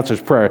 God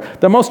answers prayer.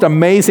 The most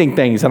amazing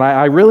things, and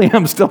I really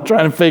am still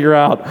trying to figure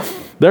out,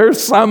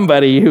 there's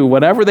somebody who,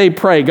 whenever they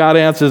pray, God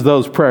answers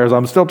those prayers.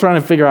 I'm still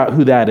trying to figure out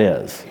who that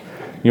is.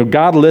 You know,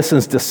 God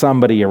listens to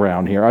somebody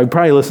around here. He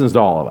probably listens to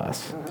all of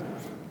us.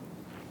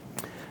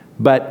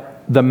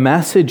 But the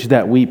message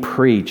that we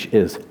preach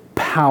is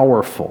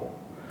powerful.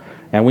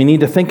 And we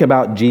need to think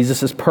about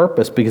Jesus'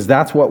 purpose, because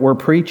that's what we're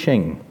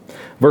preaching.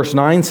 Verse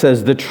 9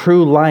 says, the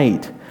true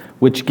light,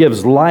 which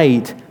gives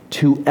light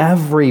to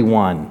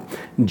everyone.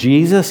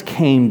 Jesus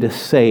came to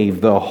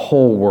save the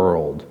whole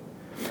world.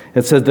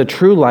 It says, the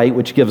true light,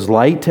 which gives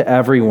light to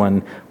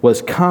everyone,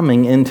 was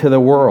coming into the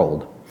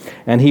world.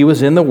 And he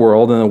was in the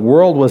world, and the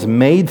world was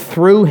made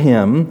through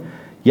him,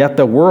 yet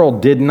the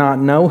world did not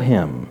know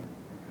him.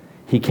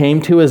 He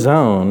came to his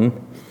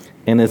own,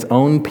 and his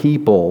own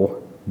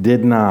people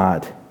did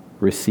not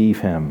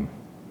receive him.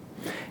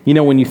 You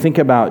know, when you think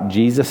about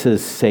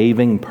Jesus'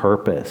 saving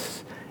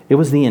purpose, it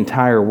was the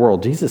entire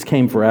world. Jesus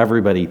came for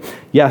everybody.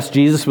 Yes,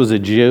 Jesus was a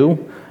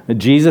Jew.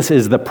 Jesus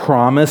is the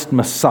promised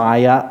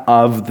Messiah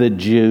of the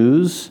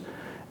Jews.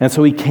 And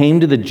so he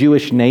came to the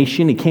Jewish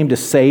nation. He came to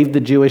save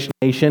the Jewish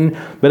nation.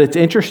 But it's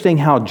interesting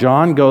how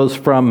John goes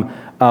from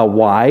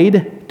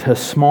wide to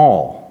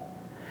small.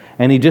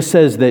 And he just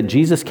says that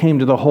Jesus came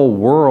to the whole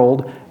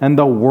world, and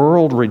the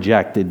world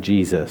rejected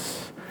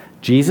Jesus.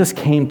 Jesus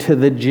came to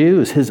the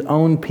Jews, his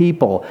own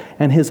people,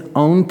 and his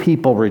own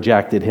people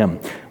rejected him.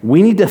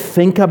 We need to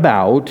think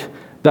about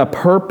the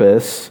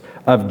purpose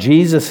of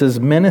Jesus'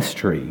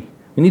 ministry.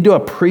 We need to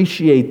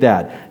appreciate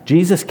that.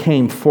 Jesus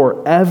came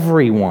for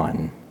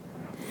everyone.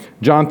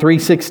 John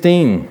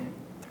 3:16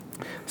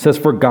 says,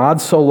 for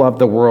God so loved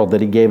the world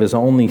that he gave his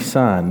only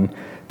Son,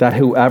 that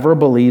whoever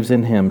believes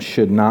in him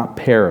should not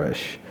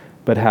perish,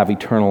 but have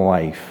eternal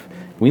life.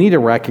 We need to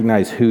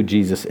recognize who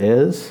Jesus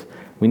is.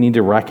 We need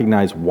to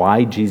recognize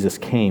why Jesus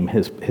came,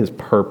 his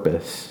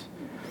purpose.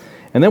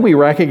 And then we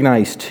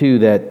recognize, too,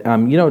 that,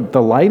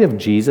 the light of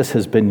Jesus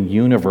has been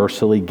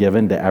universally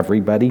given to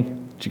everybody.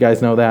 Did you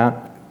guys know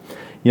that?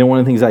 You know, one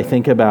of the things I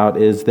think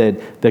about is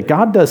that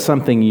God does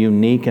something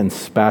unique and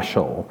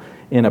special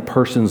in a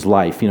person's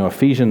life. You know,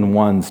 Ephesians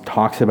 1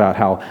 talks about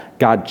how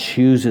God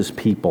chooses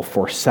people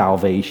for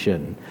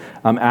salvation.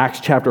 Acts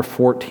chapter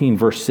 14,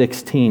 verse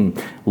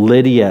 16,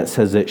 Lydia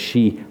says that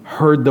she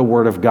heard the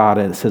word of God,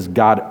 and it says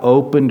God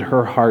opened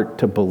her heart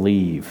to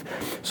believe.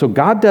 So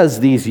God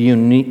does these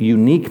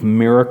unique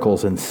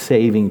miracles in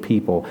saving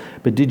people.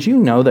 But did you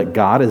know that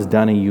God has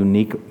done a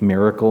unique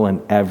miracle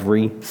in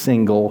every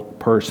single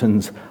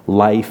person's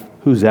life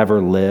who's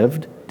ever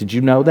lived? Did you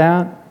know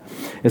that?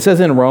 It says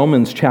in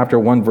Romans chapter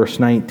 1, verse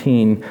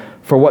 19,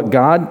 for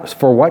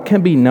what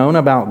can be known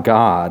about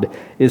God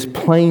is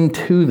plain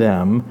to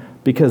them,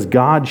 because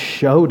God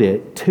showed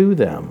it to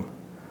them.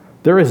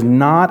 There is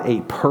not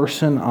a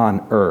person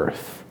on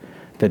earth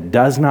that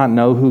does not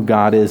know who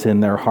God is in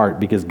their heart,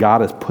 because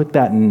God has put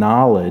that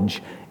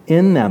knowledge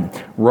in them.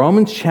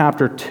 Romans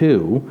chapter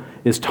 2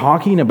 is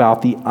talking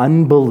about the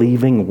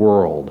unbelieving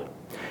world.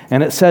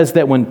 And it says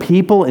that when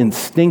people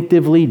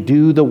instinctively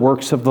do the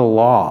works of the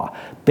law,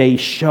 they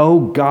show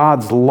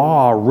God's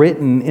law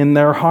written in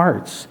their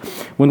hearts.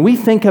 When we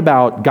think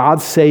about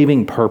God's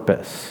saving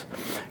purpose,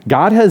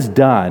 God has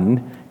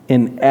done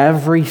in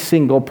every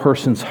single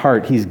person's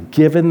heart. He's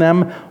given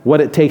them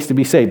what it takes to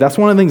be saved. That's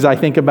one of the things I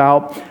think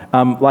about.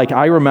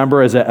 I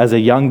remember as a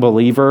young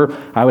believer,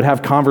 I would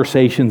have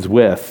conversations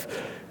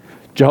with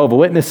Jehovah's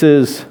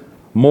Witnesses,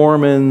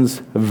 Mormons,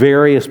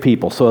 various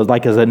people. So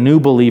as a new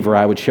believer,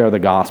 I would share the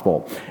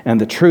gospel. And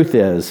the truth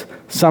is,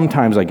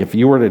 sometimes if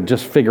you were to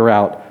just figure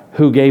out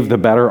who gave the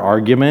better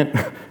argument,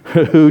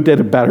 who did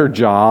a better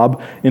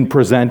job in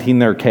presenting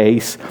their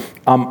case,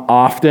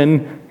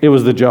 often it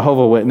was the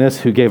Jehovah's Witness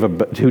who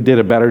did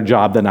a better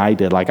job than I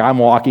did. I'm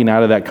walking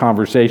out of that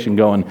conversation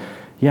going,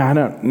 yeah, I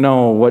don't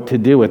know what to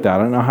do with that.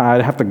 I don't know how.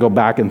 I'd have to go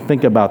back and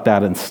think about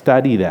that and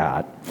study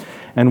that.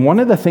 And one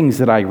of the things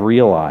that I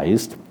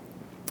realized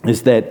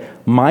is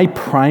that my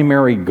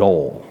primary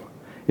goal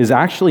is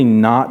actually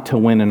not to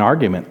win an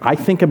argument. I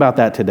think about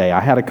that today. I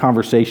had a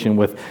conversation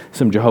with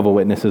some Jehovah's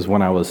Witnesses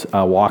when I was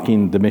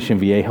walking the Mission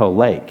Viejo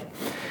Lake.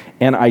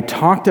 And I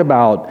talked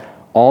about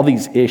all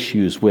these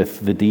issues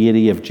with the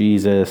deity of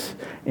Jesus,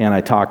 and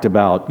I talked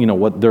about,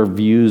 what their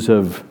views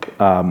of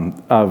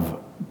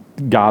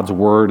God's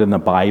word and the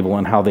Bible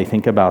and how they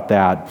think about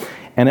that.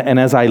 And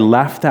as I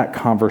left that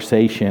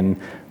conversation,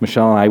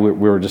 Michelle and I, we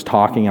were just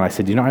talking, and I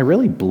said, I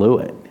really blew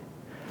it,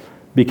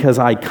 because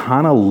I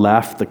kind of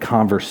left the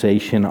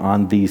conversation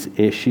on these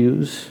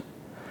issues,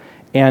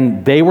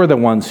 and they were the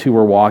ones who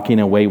were walking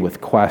away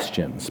with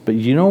questions. But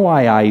you know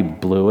why I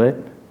blew it?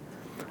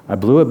 I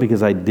blew it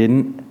because I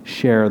didn't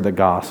share the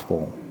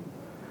gospel.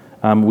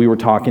 We were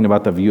talking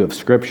about the view of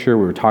Scripture.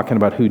 We were talking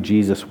about who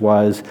Jesus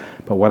was.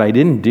 But what I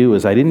didn't do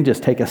is I didn't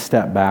just take a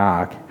step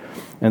back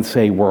and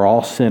say, we're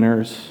all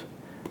sinners.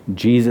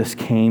 Jesus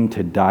came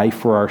to die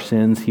for our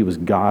sins. He was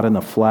God in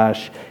the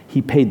flesh.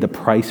 He paid the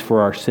price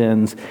for our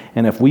sins.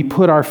 And if we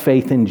put our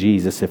faith in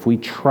Jesus, if we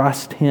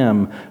trust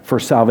Him for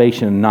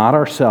salvation, not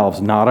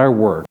ourselves, not our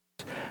works,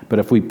 but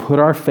if we put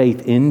our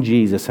faith in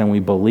Jesus and we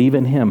believe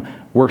in Him,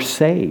 we're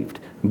saved.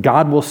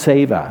 God will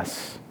save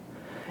us.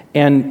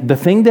 And the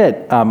thing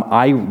that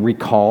I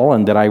recall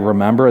and that I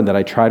remember and that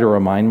I try to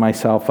remind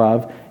myself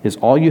of is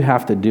all you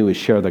have to do is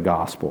share the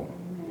gospel.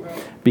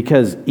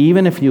 Because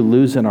even if you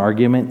lose an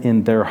argument,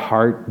 in their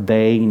heart,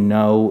 they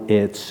know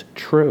it's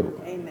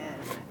true. Amen.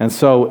 And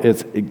so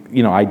it's,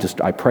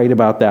 I prayed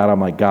about that.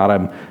 I'm like, God,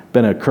 I've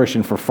been a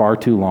Christian for far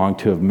too long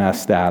to have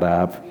messed that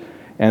up.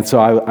 And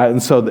so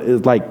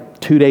it's like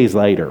 2 days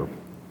later,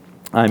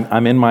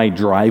 I'm in my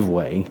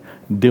driveway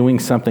doing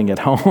something at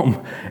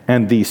home,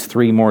 and these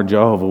 3 more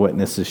Jehovah's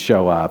Witnesses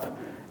show up,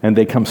 and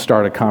they come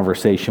start a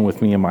conversation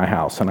with me in my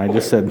house. And I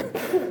just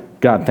said,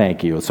 God,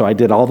 thank you. So I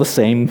did all the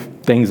same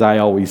things I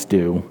always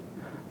do,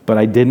 but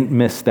I didn't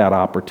miss that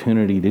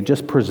opportunity to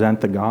just present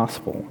the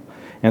gospel.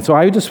 And so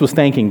I just was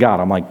thanking God.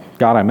 I'm like,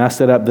 God, I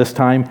messed it up this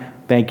time.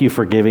 Thank you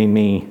for giving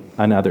me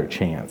another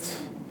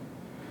chance.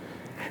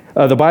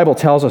 The Bible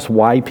tells us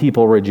why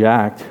people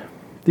reject.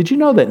 Did you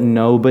know that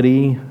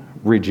nobody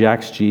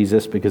rejects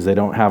Jesus because they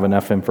don't have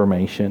enough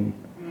information?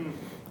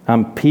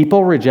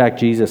 People reject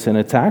Jesus, and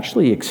it's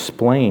actually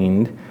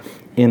explained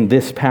in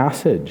this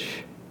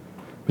passage.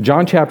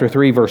 John chapter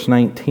 3, verse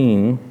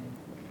 19,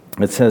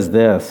 it says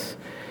this,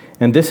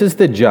 and this is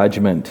the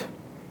judgment.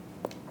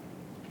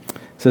 It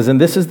says, and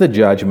this is the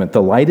judgment.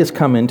 The light has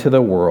come into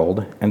the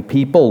world, and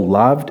people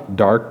loved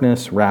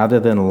darkness rather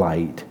than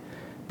light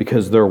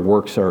because their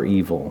works are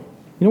evil.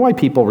 You know why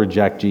people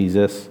reject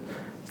Jesus?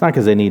 It's not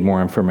because they need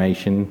more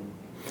information.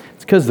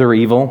 It's because they're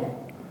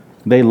evil.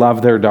 They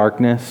love their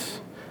darkness.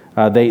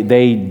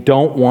 They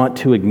don't want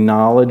to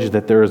acknowledge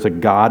that there is a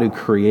God who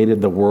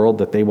created the world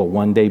that they will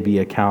one day be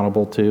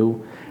accountable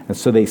to. And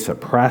so they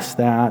suppress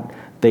that.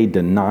 They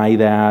deny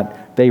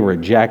that. They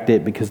reject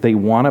it because they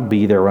want to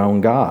be their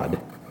own God.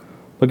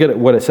 Look at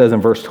what it says in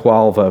verse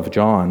 12 of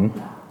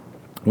John.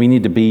 We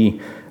need to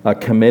be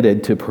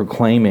committed to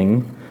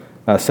proclaiming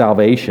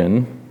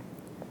salvation.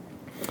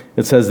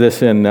 It says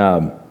this in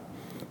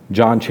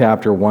John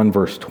chapter 1,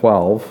 verse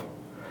 12.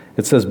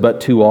 It says,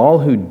 but to all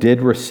who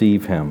did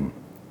receive Him,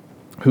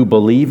 who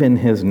believe in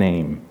His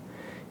name,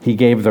 He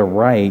gave the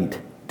right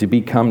to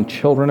become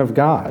children of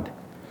God,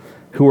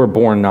 who were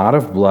born not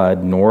of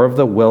blood, nor of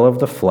the will of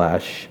the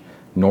flesh,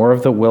 nor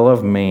of the will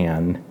of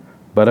man,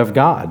 but of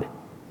God.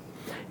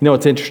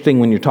 It's interesting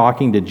when you're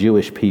talking to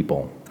Jewish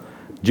people.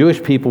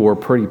 Jewish people were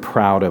pretty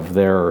proud of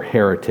their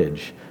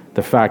heritage,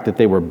 the fact that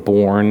they were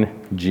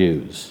born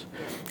Jews.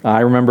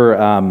 I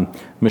remember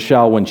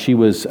Michelle, when she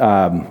was,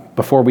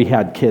 before we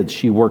had kids,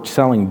 she worked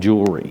selling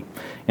jewelry.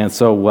 And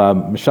so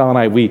Michelle and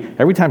I,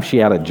 every time she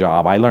had a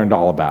job, I learned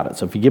all about it.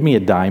 So if you give me a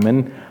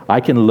diamond, I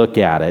can look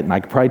at it, and I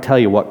could probably tell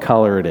you what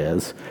color it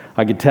is.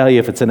 I could tell you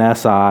if it's an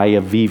SI,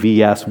 a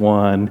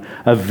VVS1,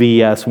 a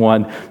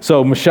VS1.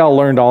 So Michelle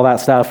learned all that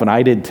stuff, and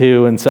I did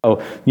too. And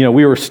so,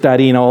 we were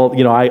studying all,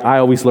 I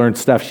always learned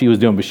stuff she was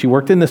doing. But she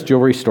worked in this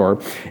jewelry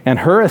store, and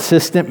her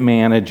assistant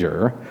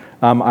manager,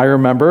 I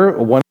remember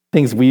one of the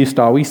things we used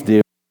to always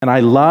do, and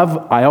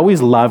I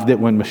always loved it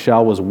when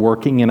Michelle was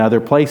working in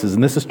other places.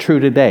 And this is true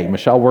today.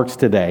 Michelle works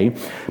today.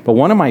 But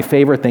one of my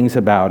favorite things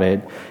about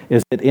it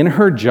is that in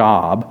her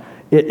job,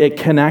 it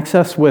connects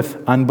us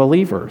with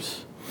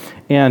unbelievers.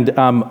 And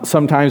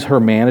sometimes her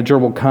manager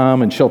will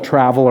come and she'll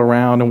travel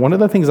around. And one of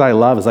the things I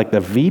love is like the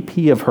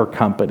VP of her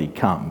company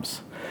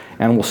comes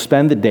and we'll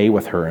spend the day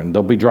with her. And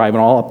they'll be driving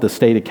all up the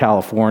state of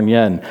California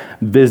and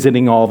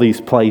visiting all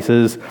these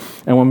places.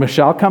 And when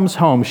Michelle comes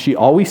home, she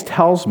always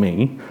tells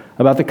me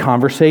about the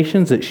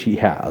conversations that she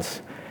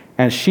has.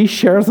 And she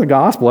shares the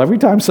gospel. Every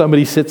time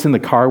somebody sits in the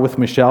car with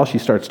Michelle, she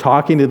starts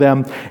talking to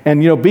them.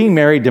 And, being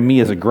married to me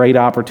is a great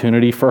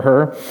opportunity for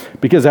her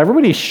because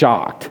everybody's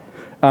shocked.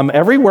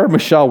 Everywhere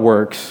Michelle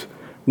works,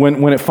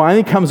 when it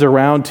finally comes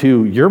around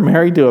to, you're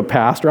married to a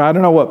pastor, I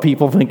don't know what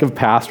people think of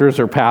pastors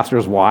or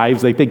pastors'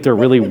 wives. They think they're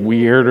really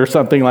weird or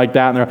something like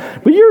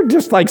that. But you're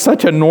just like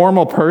such a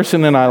normal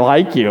person, and I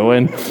like you,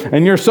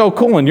 and you're so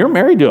cool, and you're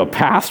married to a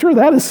pastor?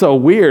 That is so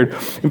weird.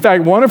 In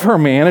fact, one of her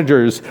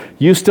managers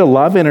used to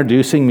love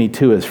introducing me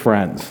to his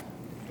friends.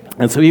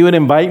 And so he would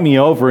invite me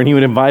over, and he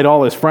would invite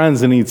all his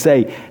friends, and he'd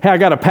say, hey, I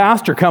got a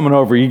pastor coming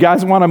over. You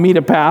guys want to meet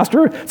a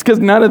pastor? It's because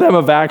none of them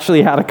have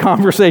actually had a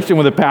conversation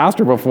with a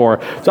pastor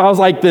before. So I was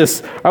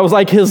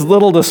like his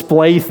little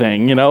display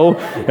thing,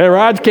 Hey,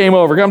 Raj came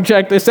over. Come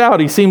check this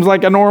out. He seems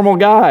like a normal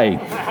guy.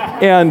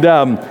 And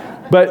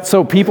but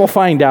so people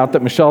find out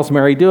that Michelle's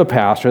married to a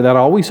pastor. That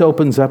always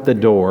opens up the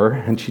door,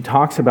 and she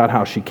talks about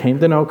how she came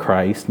to know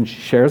Christ, and she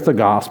shares the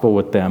gospel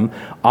with them.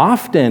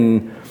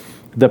 Often,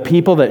 the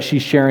people that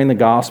she's sharing the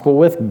gospel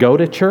with go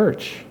to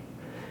church.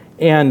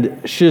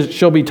 And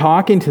she'll be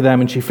talking to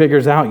them, and she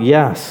figures out,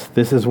 yes,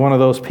 this is one of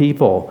those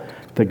people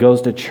that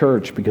goes to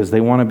church because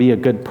they want to be a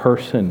good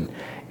person,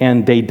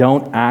 and they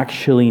don't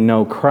actually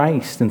know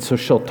Christ. And so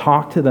she'll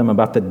talk to them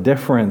about the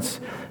difference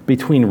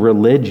between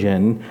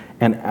religion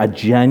and a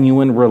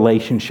genuine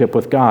relationship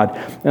with God.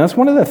 And that's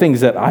one of the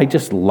things that I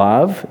just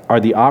love,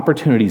 are the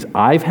opportunities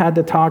I've had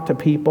to talk to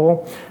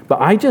people. But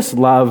I just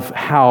love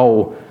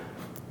how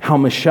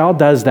Michelle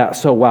does that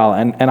so well.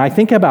 And I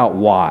think about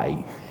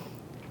why.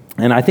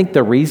 And I think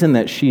the reason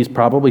that she's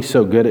probably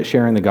so good at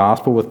sharing the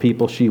gospel with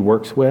people she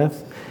works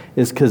with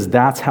is because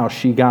that's how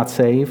she got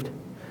saved.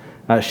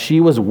 She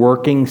was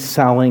working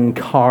selling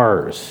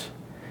cars,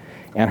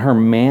 and her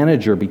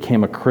manager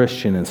became a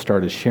Christian and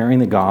started sharing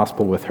the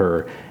gospel with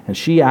her. And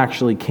she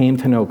actually came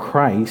to know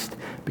Christ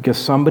because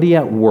somebody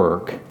at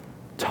work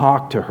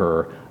talked to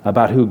her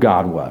about who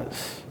God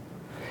was.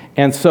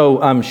 And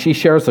so she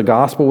shares the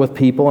gospel with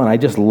people, and I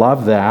just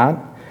love that.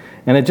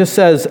 And it just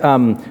says,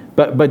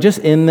 but just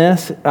in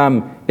this,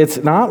 it's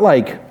not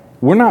like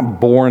we're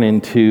not born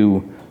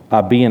into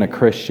being a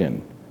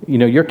Christian.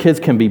 Your kids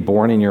can be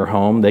born in your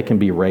home. They can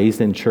be raised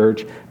in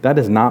church. That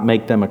does not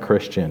make them a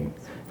Christian.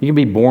 You can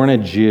be born a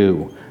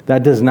Jew.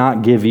 That does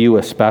not give you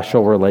a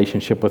special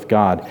relationship with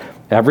God.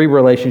 Every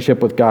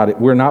relationship with God,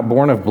 we're not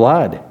born of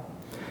blood,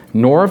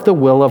 nor of the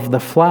will of the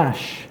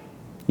flesh.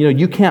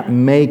 You can't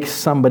make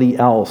somebody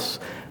else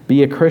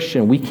be a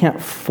Christian. We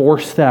can't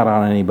force that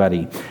on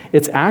anybody.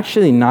 It's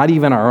actually not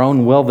even our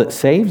own will that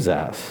saves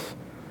us.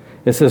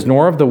 It says,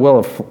 nor of the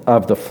will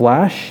of the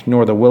flesh,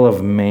 nor the will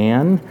of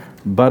man,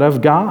 but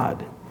of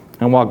God.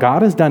 And while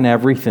God has done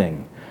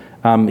everything,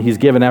 He's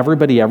given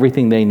everybody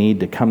everything they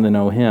need to come to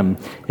know Him,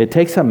 it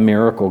takes a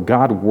miracle.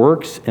 God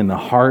works in the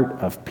heart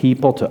of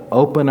people to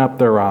open up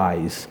their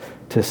eyes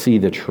to see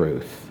the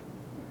truth.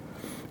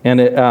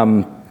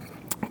 And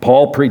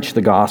Paul preached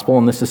the gospel,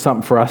 and this is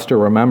something for us to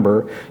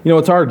remember.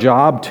 It's our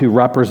job to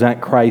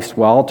represent Christ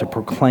well, to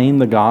proclaim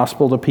the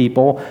gospel to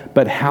people,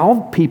 but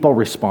how people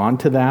respond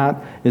to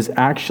that is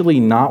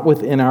actually not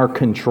within our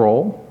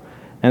control,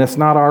 and it's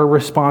not our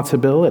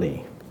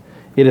responsibility.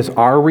 It is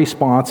our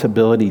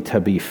responsibility to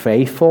be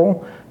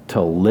faithful,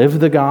 to live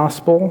the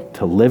gospel,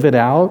 to live it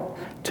out,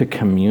 to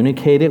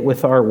communicate it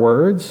with our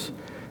words.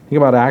 Think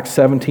about Acts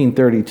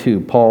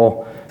 17:32.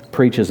 Paul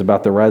preaches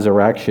about the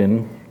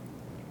resurrection.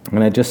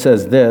 And it just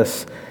says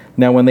this,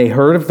 now when they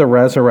heard of the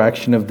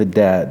resurrection of the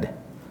dead,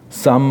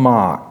 some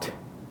mocked.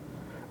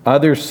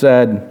 Others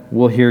said,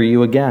 we'll hear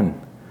you again.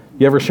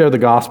 You ever share the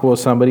gospel with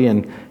somebody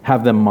and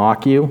have them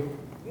mock you?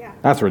 Yeah.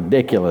 That's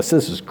ridiculous.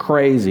 This is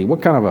crazy.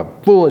 What kind of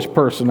a foolish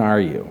person are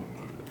you?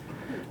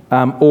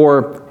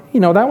 Or,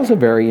 that was a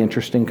very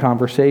interesting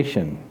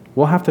conversation.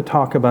 We'll have to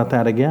talk about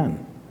that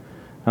again.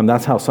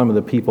 That's how some of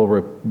the people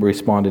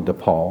responded to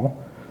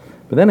Paul.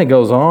 But then it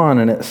goes on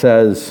and it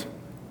says,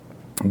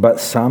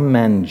 but some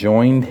men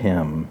joined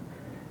him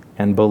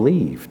and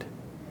believed.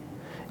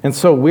 And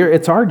so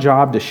it's our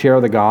job to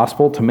share the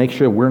gospel, to make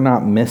sure we're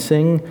not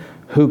missing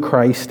who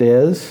Christ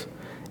is,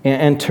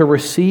 and to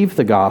receive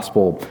the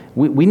gospel.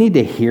 We need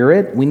to hear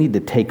it. We need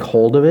to take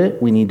hold of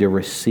it. We need to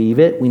receive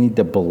it. We need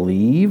to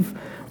believe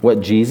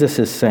what Jesus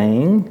is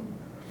saying.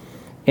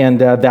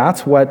 And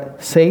that's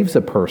what saves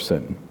a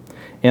person.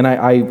 And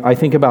I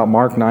think about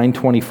Mark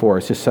 9:24.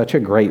 It's just such a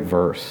great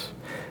verse.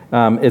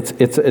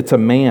 It's a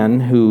man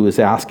who is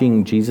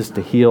asking Jesus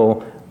to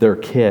heal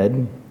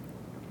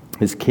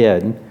his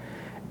kid.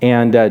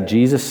 And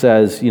Jesus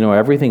says,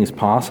 everything is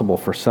possible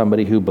for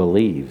somebody who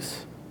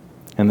believes.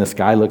 And this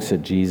guy looks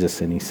at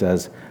Jesus and he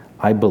says,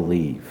 I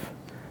believe,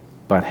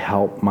 but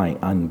help my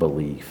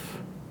unbelief.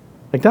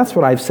 Like, that's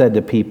what I've said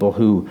to people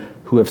who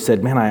have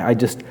said, man, I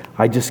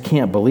just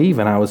can't believe.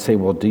 And I would say,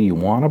 well, do you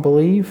want to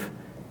believe?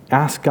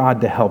 Ask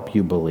God to help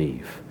you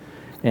believe.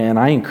 And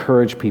I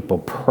encourage people,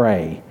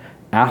 pray.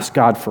 Ask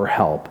God for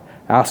help.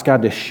 Ask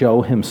God to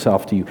show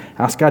Himself to you.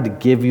 Ask God to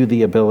give you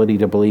the ability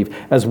to believe.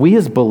 As we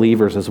as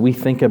believers, as we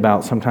think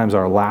about sometimes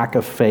our lack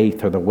of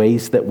faith or the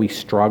ways that we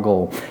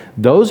struggle,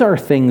 those are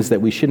things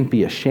that we shouldn't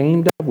be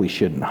ashamed of. We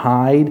shouldn't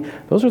hide.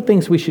 Those are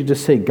things we should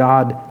just say,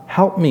 God,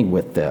 help me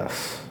with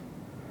this.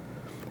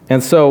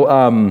 And so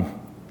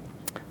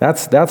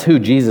That's who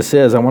Jesus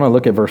is. I want to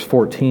look at verse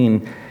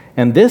 14.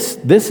 And this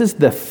is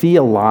the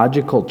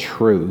theological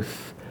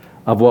truth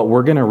of what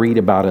we're going to read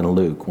about in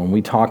Luke. When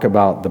we talk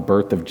about the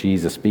birth of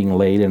Jesus being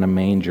laid in a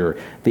manger,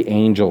 the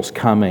angels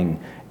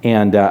coming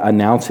and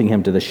announcing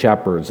him to the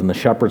shepherds, and the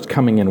shepherds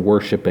coming and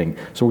worshiping.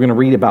 So we're going to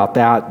read about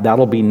that.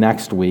 That'll be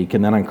next week.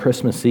 And then on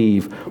Christmas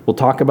Eve, we'll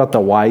talk about the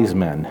wise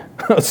men.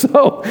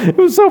 So it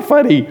was so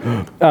funny.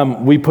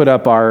 We put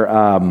up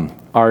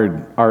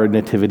our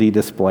nativity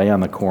display on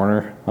the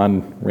corner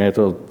on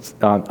Rancho,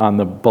 on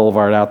the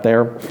boulevard out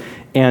there.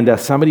 And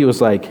somebody was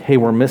like, hey,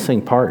 we're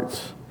missing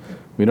parts.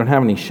 We don't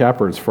have any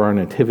shepherds for our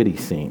nativity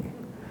scene.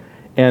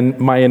 And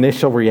my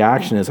initial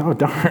reaction is, oh,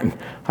 darn,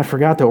 I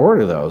forgot to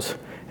order those.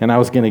 And I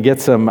was going to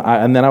get some,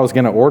 and then I was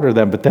going to order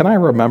them. But then I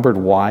remembered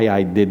why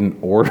I didn't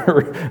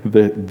order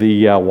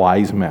the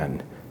wise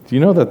men. Do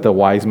you know that the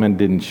wise men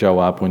didn't show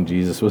up when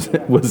Jesus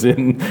was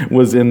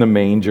in the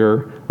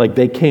manger? Like,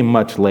 they came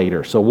much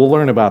later. So we'll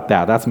learn about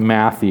that. That's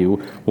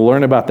Matthew. We'll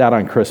learn about that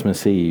on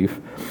Christmas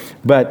Eve.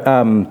 But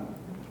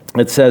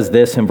it says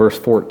this in verse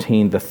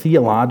 14, the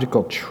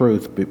theological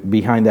truth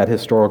behind that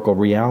historical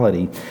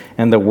reality.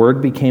 And the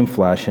Word became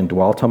flesh and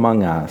dwelt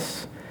among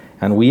us.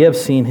 And we have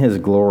seen his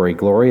glory.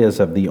 Glory as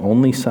of the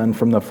only Son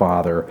from the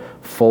Father,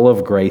 full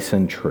of grace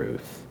and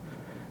truth.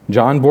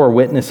 John bore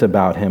witness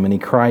about him, and he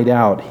cried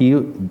out, He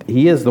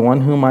is the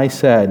one whom I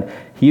said,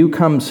 he who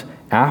comes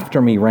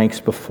after me ranks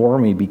before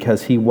me,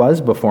 because he was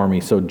before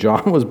me. So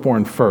John was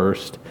born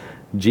first.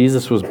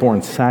 Jesus was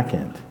born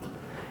second.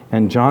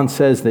 And John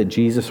says that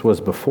Jesus was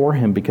before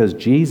him because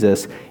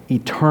Jesus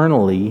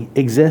eternally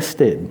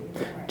existed.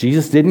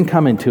 Jesus didn't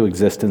come into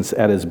existence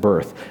at his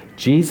birth.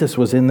 Jesus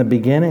was in the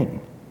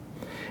beginning.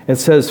 It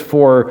says,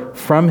 for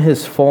from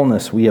his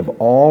fullness we have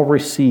all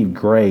received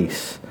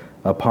grace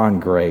upon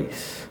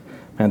grace.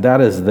 And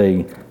that is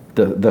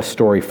the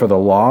story. For the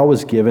law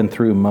was given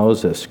through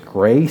Moses.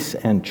 Grace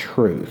and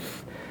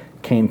truth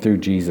came through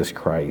Jesus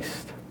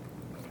Christ.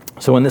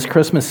 So in this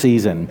Christmas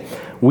season,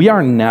 we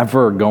are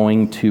never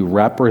going to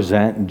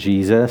represent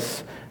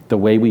Jesus the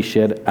way we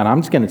should. And I'm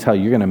just going to tell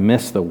you, you're going to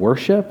miss the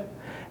worship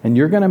and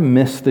you're going to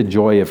miss the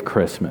joy of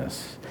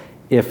Christmas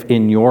if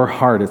in your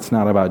heart it's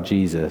not about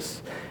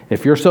Jesus.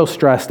 If you're so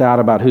stressed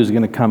out about who's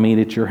going to come eat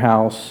at your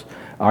house,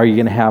 are you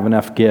going to have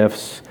enough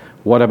gifts?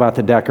 What about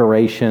the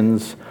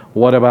decorations?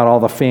 What about all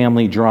the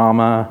family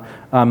drama?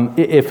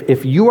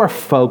 If you are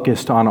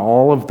focused on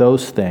all of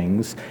those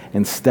things,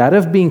 instead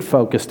of being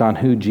focused on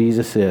who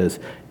Jesus is,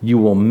 you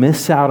will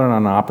miss out on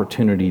an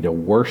opportunity to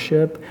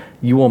worship.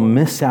 You will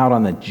miss out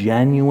on the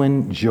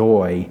genuine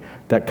joy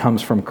that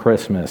comes from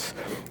Christmas.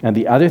 And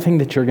the other thing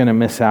that you're going to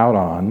miss out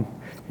on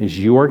is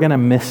you are going to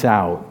miss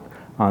out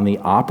on the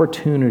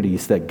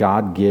opportunities that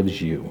God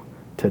gives you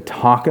to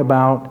talk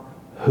about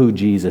who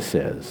Jesus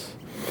is.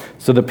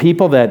 So the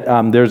people that,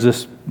 there's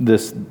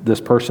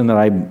this person that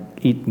I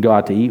go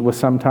out to eat with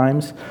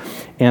sometimes,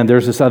 and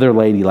there's this other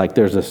lady, like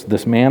there's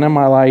this man in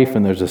my life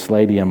and there's this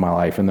lady in my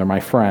life, and they're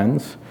my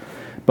friends.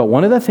 But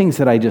one of the things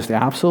that I just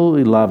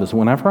absolutely love is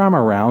whenever I'm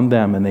around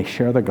them and they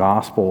share the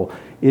gospel,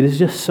 it is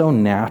just so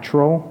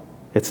natural.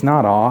 It's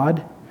not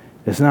odd.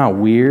 It's not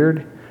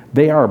weird.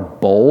 They are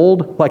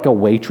bold, like a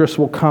waitress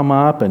will come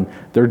up and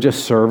they're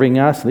just serving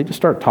us. They just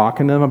start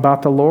talking to them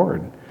about the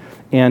Lord.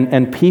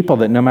 And people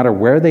that no matter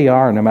where they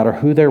are, no matter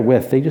who they're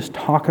with, they just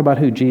talk about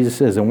who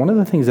Jesus is. And one of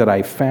the things that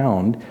I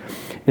found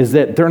is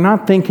that they're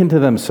not thinking to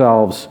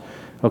themselves,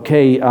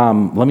 okay,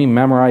 let me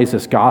memorize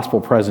this gospel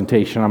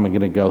presentation. I'm going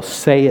to go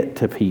say it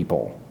to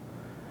people.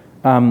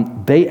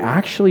 They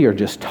actually are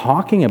just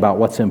talking about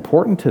what's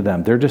important to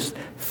them. They're just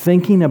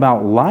thinking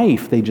about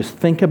life. They just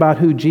think about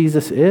who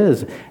Jesus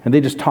is, and they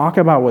just talk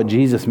about what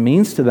Jesus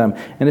means to them.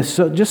 And it's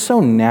just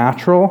so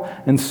natural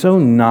and so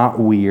not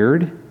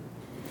weird.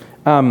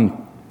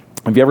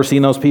 Have you ever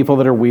seen those people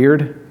that are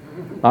weird?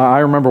 I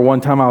remember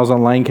one time I was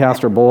on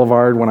Lancaster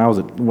Boulevard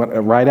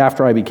right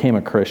after I became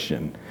a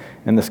Christian,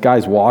 and this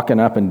guy's walking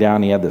up and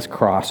down. He had this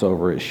cross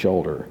over his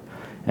shoulder.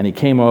 And he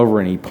came over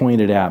and he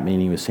pointed at me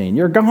and he was saying,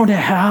 "You're going to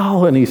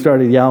hell." And he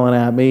started yelling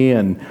at me.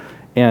 And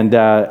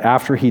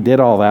after he did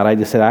all that, I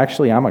just said,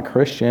 actually, I'm a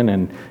Christian,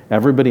 and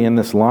everybody in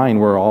this line,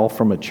 we're all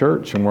from a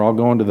church and we're all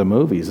going to the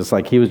movies. It's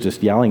like he was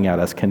just yelling at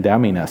us,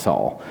 condemning us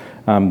all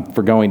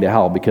for going to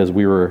hell because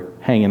we were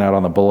hanging out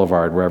on the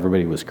boulevard where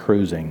everybody was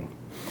cruising.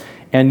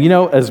 And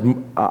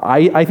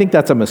I think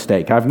that's a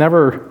mistake. I've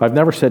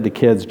never said to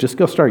kids, just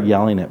go start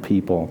yelling at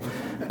people.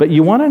 But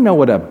you want to know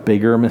what a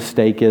bigger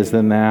mistake is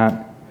than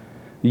that?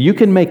 You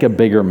can make a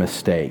bigger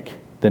mistake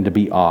than to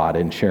be odd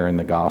in sharing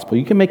the gospel.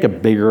 You can make a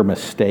bigger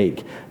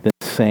mistake than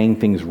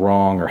saying things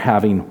wrong or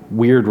having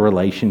weird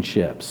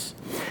relationships.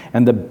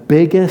 And the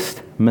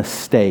biggest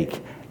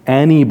mistake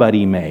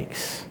anybody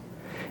makes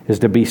is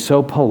to be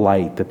so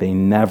polite that they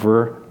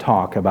never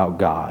talk about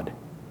God.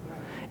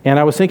 And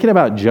I was thinking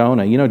about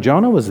Jonah. You know,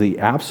 Jonah was the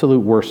absolute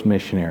worst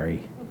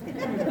missionary.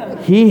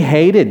 He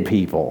hated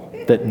people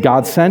that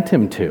God sent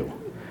him to.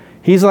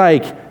 He's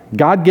like,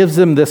 God gives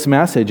them this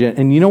message,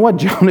 and you know what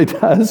Jonah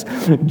does?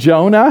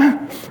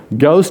 Jonah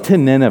goes to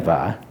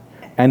Nineveh,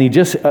 And he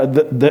just,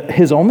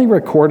 his only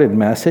recorded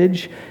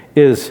message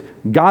is,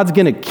 God's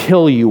going to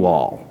kill you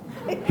all.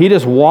 He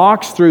just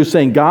walks through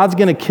saying, God's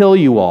going to kill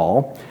you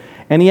all.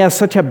 And he has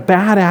such a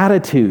bad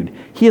attitude.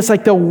 He is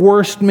like the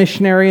worst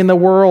missionary in the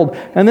world.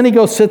 And then he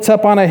goes, sits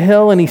up on a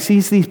hill, and he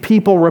sees these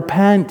people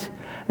repent.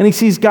 And he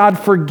sees God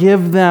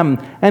forgive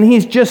them. And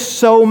he's just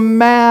so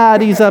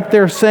mad. He's up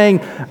there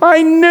saying,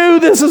 I knew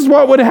this is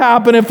what would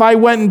happen if I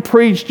went and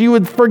preached. You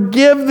would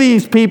forgive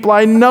these people.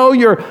 I know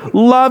you're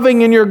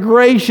loving and you're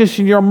gracious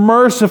and you're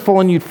merciful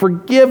and you'd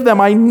forgive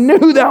them. I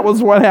knew that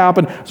was what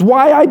happened. It's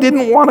why I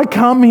didn't want to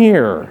come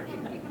here.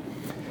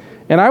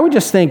 And I would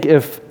just think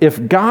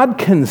if God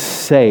can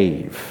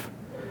save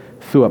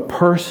through a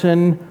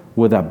person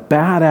with a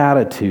bad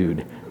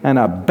attitude and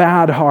a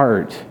bad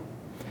heart,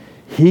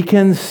 he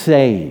can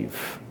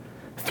save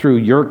through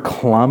your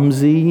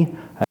clumsy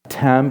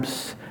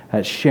attempts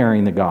at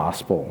sharing the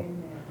gospel.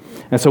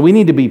 And so we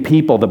need to be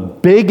people. The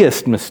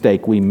biggest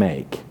mistake we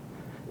make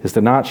is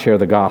to not share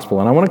the gospel.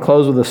 And I want to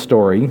close with a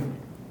story.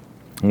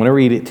 I want to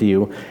read it to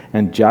you.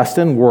 And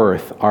Justin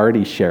Worth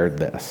already shared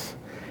this.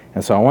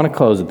 And so I want to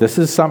close it. This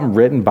is something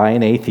written by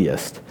an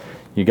atheist.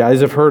 You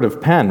guys have heard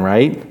of Penn,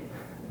 right?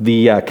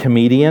 The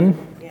comedian.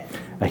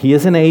 Yes. He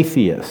is an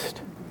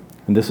atheist.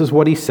 And this is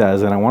what he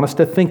says, and I want us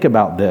to think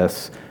about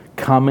this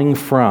coming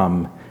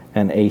from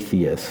an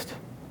atheist.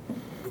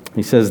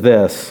 He says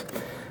this,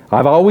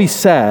 I've always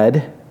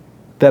said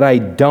that I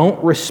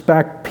don't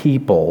respect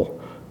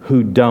people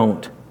who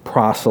don't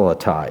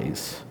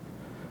proselytize.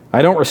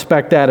 I don't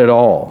respect that at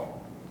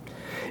all.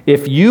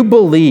 If you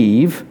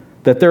believe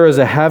that there is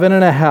a heaven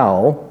and a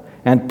hell,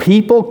 and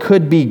people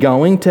could be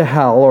going to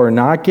hell or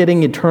not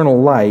getting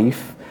eternal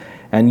life,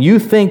 and you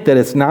think that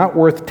it's not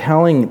worth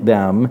telling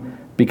them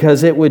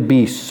because it would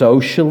be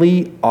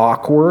socially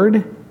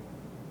awkward,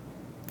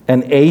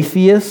 and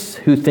atheists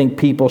who think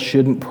people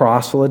shouldn't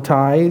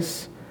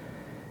proselytize,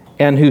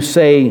 and who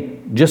say,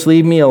 just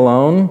leave me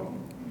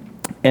alone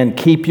and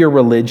keep your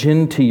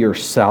religion to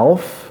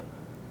yourself,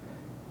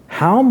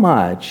 how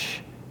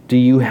much do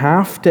you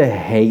have to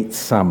hate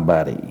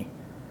somebody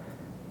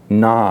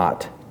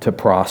not to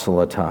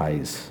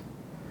proselytize?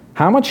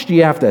 How much do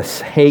you have to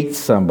hate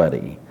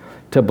somebody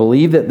to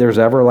believe that there's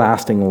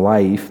everlasting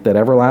life, that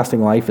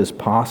everlasting life is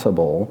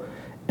possible,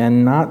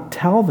 and not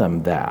tell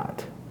them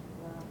that?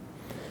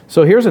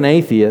 So here's an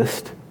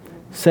atheist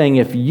saying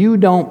if you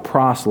don't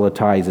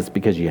proselytize, it's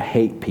because you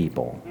hate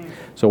people.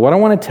 So what I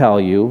want to tell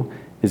you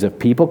is if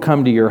people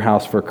come to your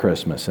house for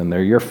Christmas and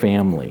they're your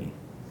family,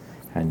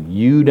 and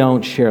you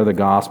don't share the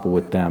gospel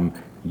with them,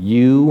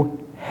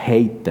 you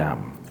hate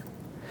them.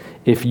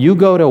 If you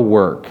go to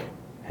work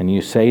and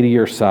you say to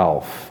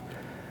yourself,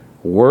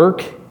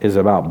 work is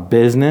about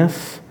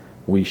business,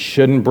 we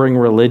shouldn't bring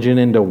religion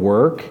into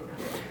work.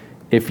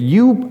 If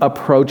you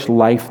approach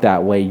life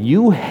that way,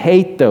 you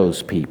hate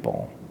those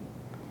people.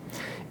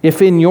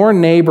 If in your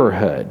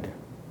neighborhood,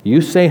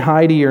 you say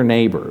hi to your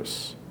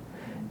neighbors,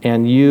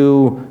 and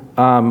you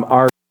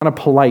are kind of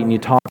polite and you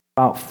talk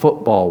about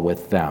football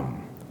with them,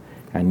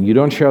 and you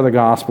don't share the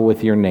gospel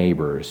with your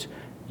neighbors,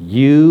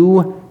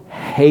 you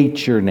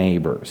hate your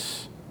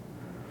neighbors.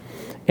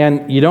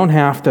 And you don't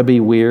have to be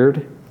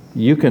weird.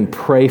 You can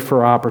pray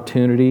for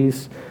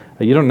opportunities.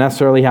 You don't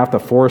necessarily have to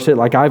force it.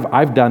 Like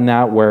I've done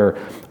that where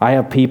I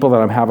have people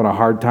that I'm having a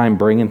hard time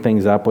bringing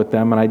things up with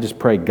them, and I just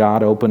pray,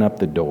 God, open up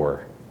the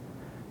door.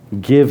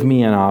 Give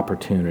me an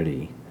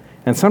opportunity.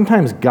 And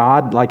sometimes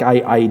God, like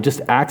I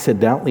just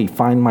accidentally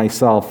find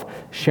myself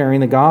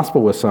sharing the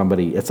gospel with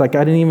somebody. It's like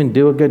I didn't even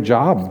do a good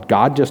job.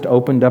 God just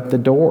opened up the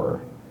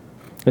door.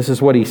 This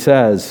is what he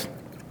says.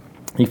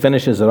 He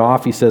finishes it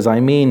off. He says, I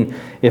mean,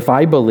 if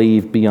I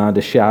believed beyond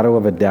a shadow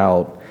of a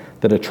doubt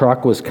that a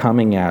truck was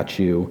coming at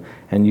you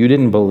and you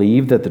didn't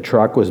believe that the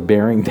truck was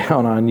bearing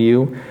down on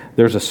you,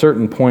 there's a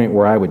certain point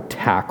where I would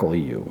tackle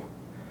you.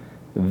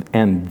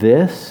 And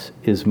this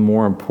is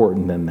more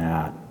important than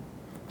that.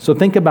 So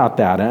think about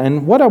that.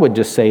 And what I would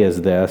just say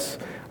is this.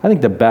 I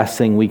think the best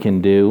thing we can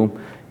do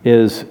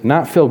is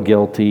not feel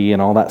guilty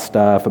and all that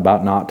stuff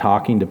about not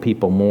talking to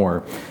people more.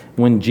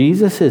 When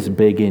Jesus is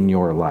big in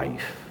your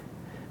life,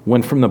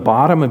 when from the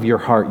bottom of your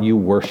heart you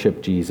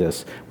worship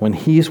Jesus, when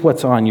he's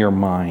what's on your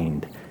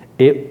mind,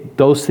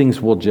 those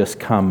things will just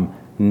come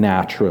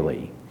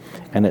naturally.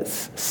 And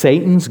it's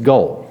Satan's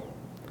goal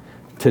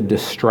to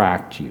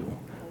distract you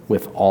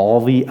with all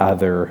the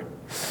other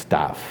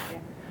stuff.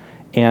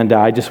 And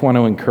I just want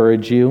to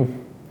encourage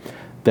you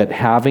that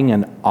having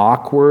an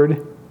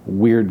awkward,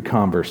 weird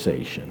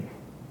conversation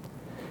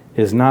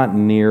is not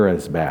near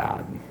as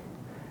bad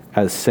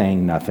as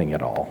saying nothing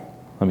at all.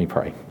 Let me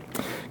pray.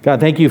 God,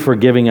 thank you for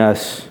giving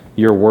us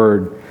your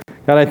word.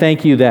 God, I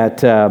thank you that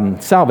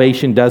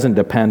salvation doesn't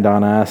depend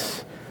on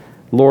us.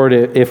 Lord,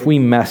 if we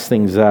mess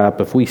things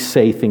up, if we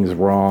say things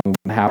wrong,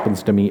 it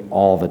happens to me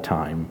all the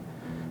time.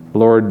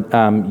 Lord,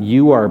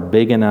 you are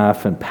big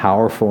enough and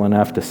powerful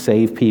enough to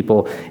save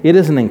people. It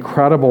is an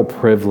incredible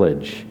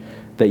privilege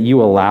that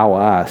you allow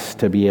us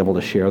to be able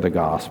to share the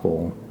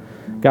gospel.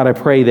 God, I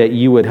pray that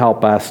you would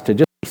help us to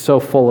just be so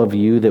full of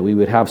you, that we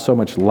would have so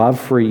much love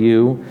for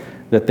you,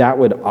 that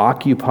would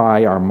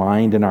occupy our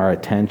mind and our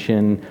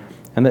attention,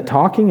 and that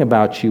talking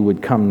about you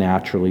would come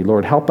naturally.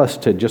 Lord, help us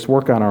to just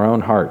work on our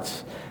own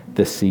hearts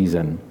this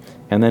season,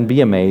 and then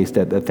be amazed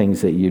at the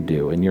things that you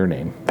do. In your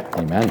name,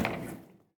 amen.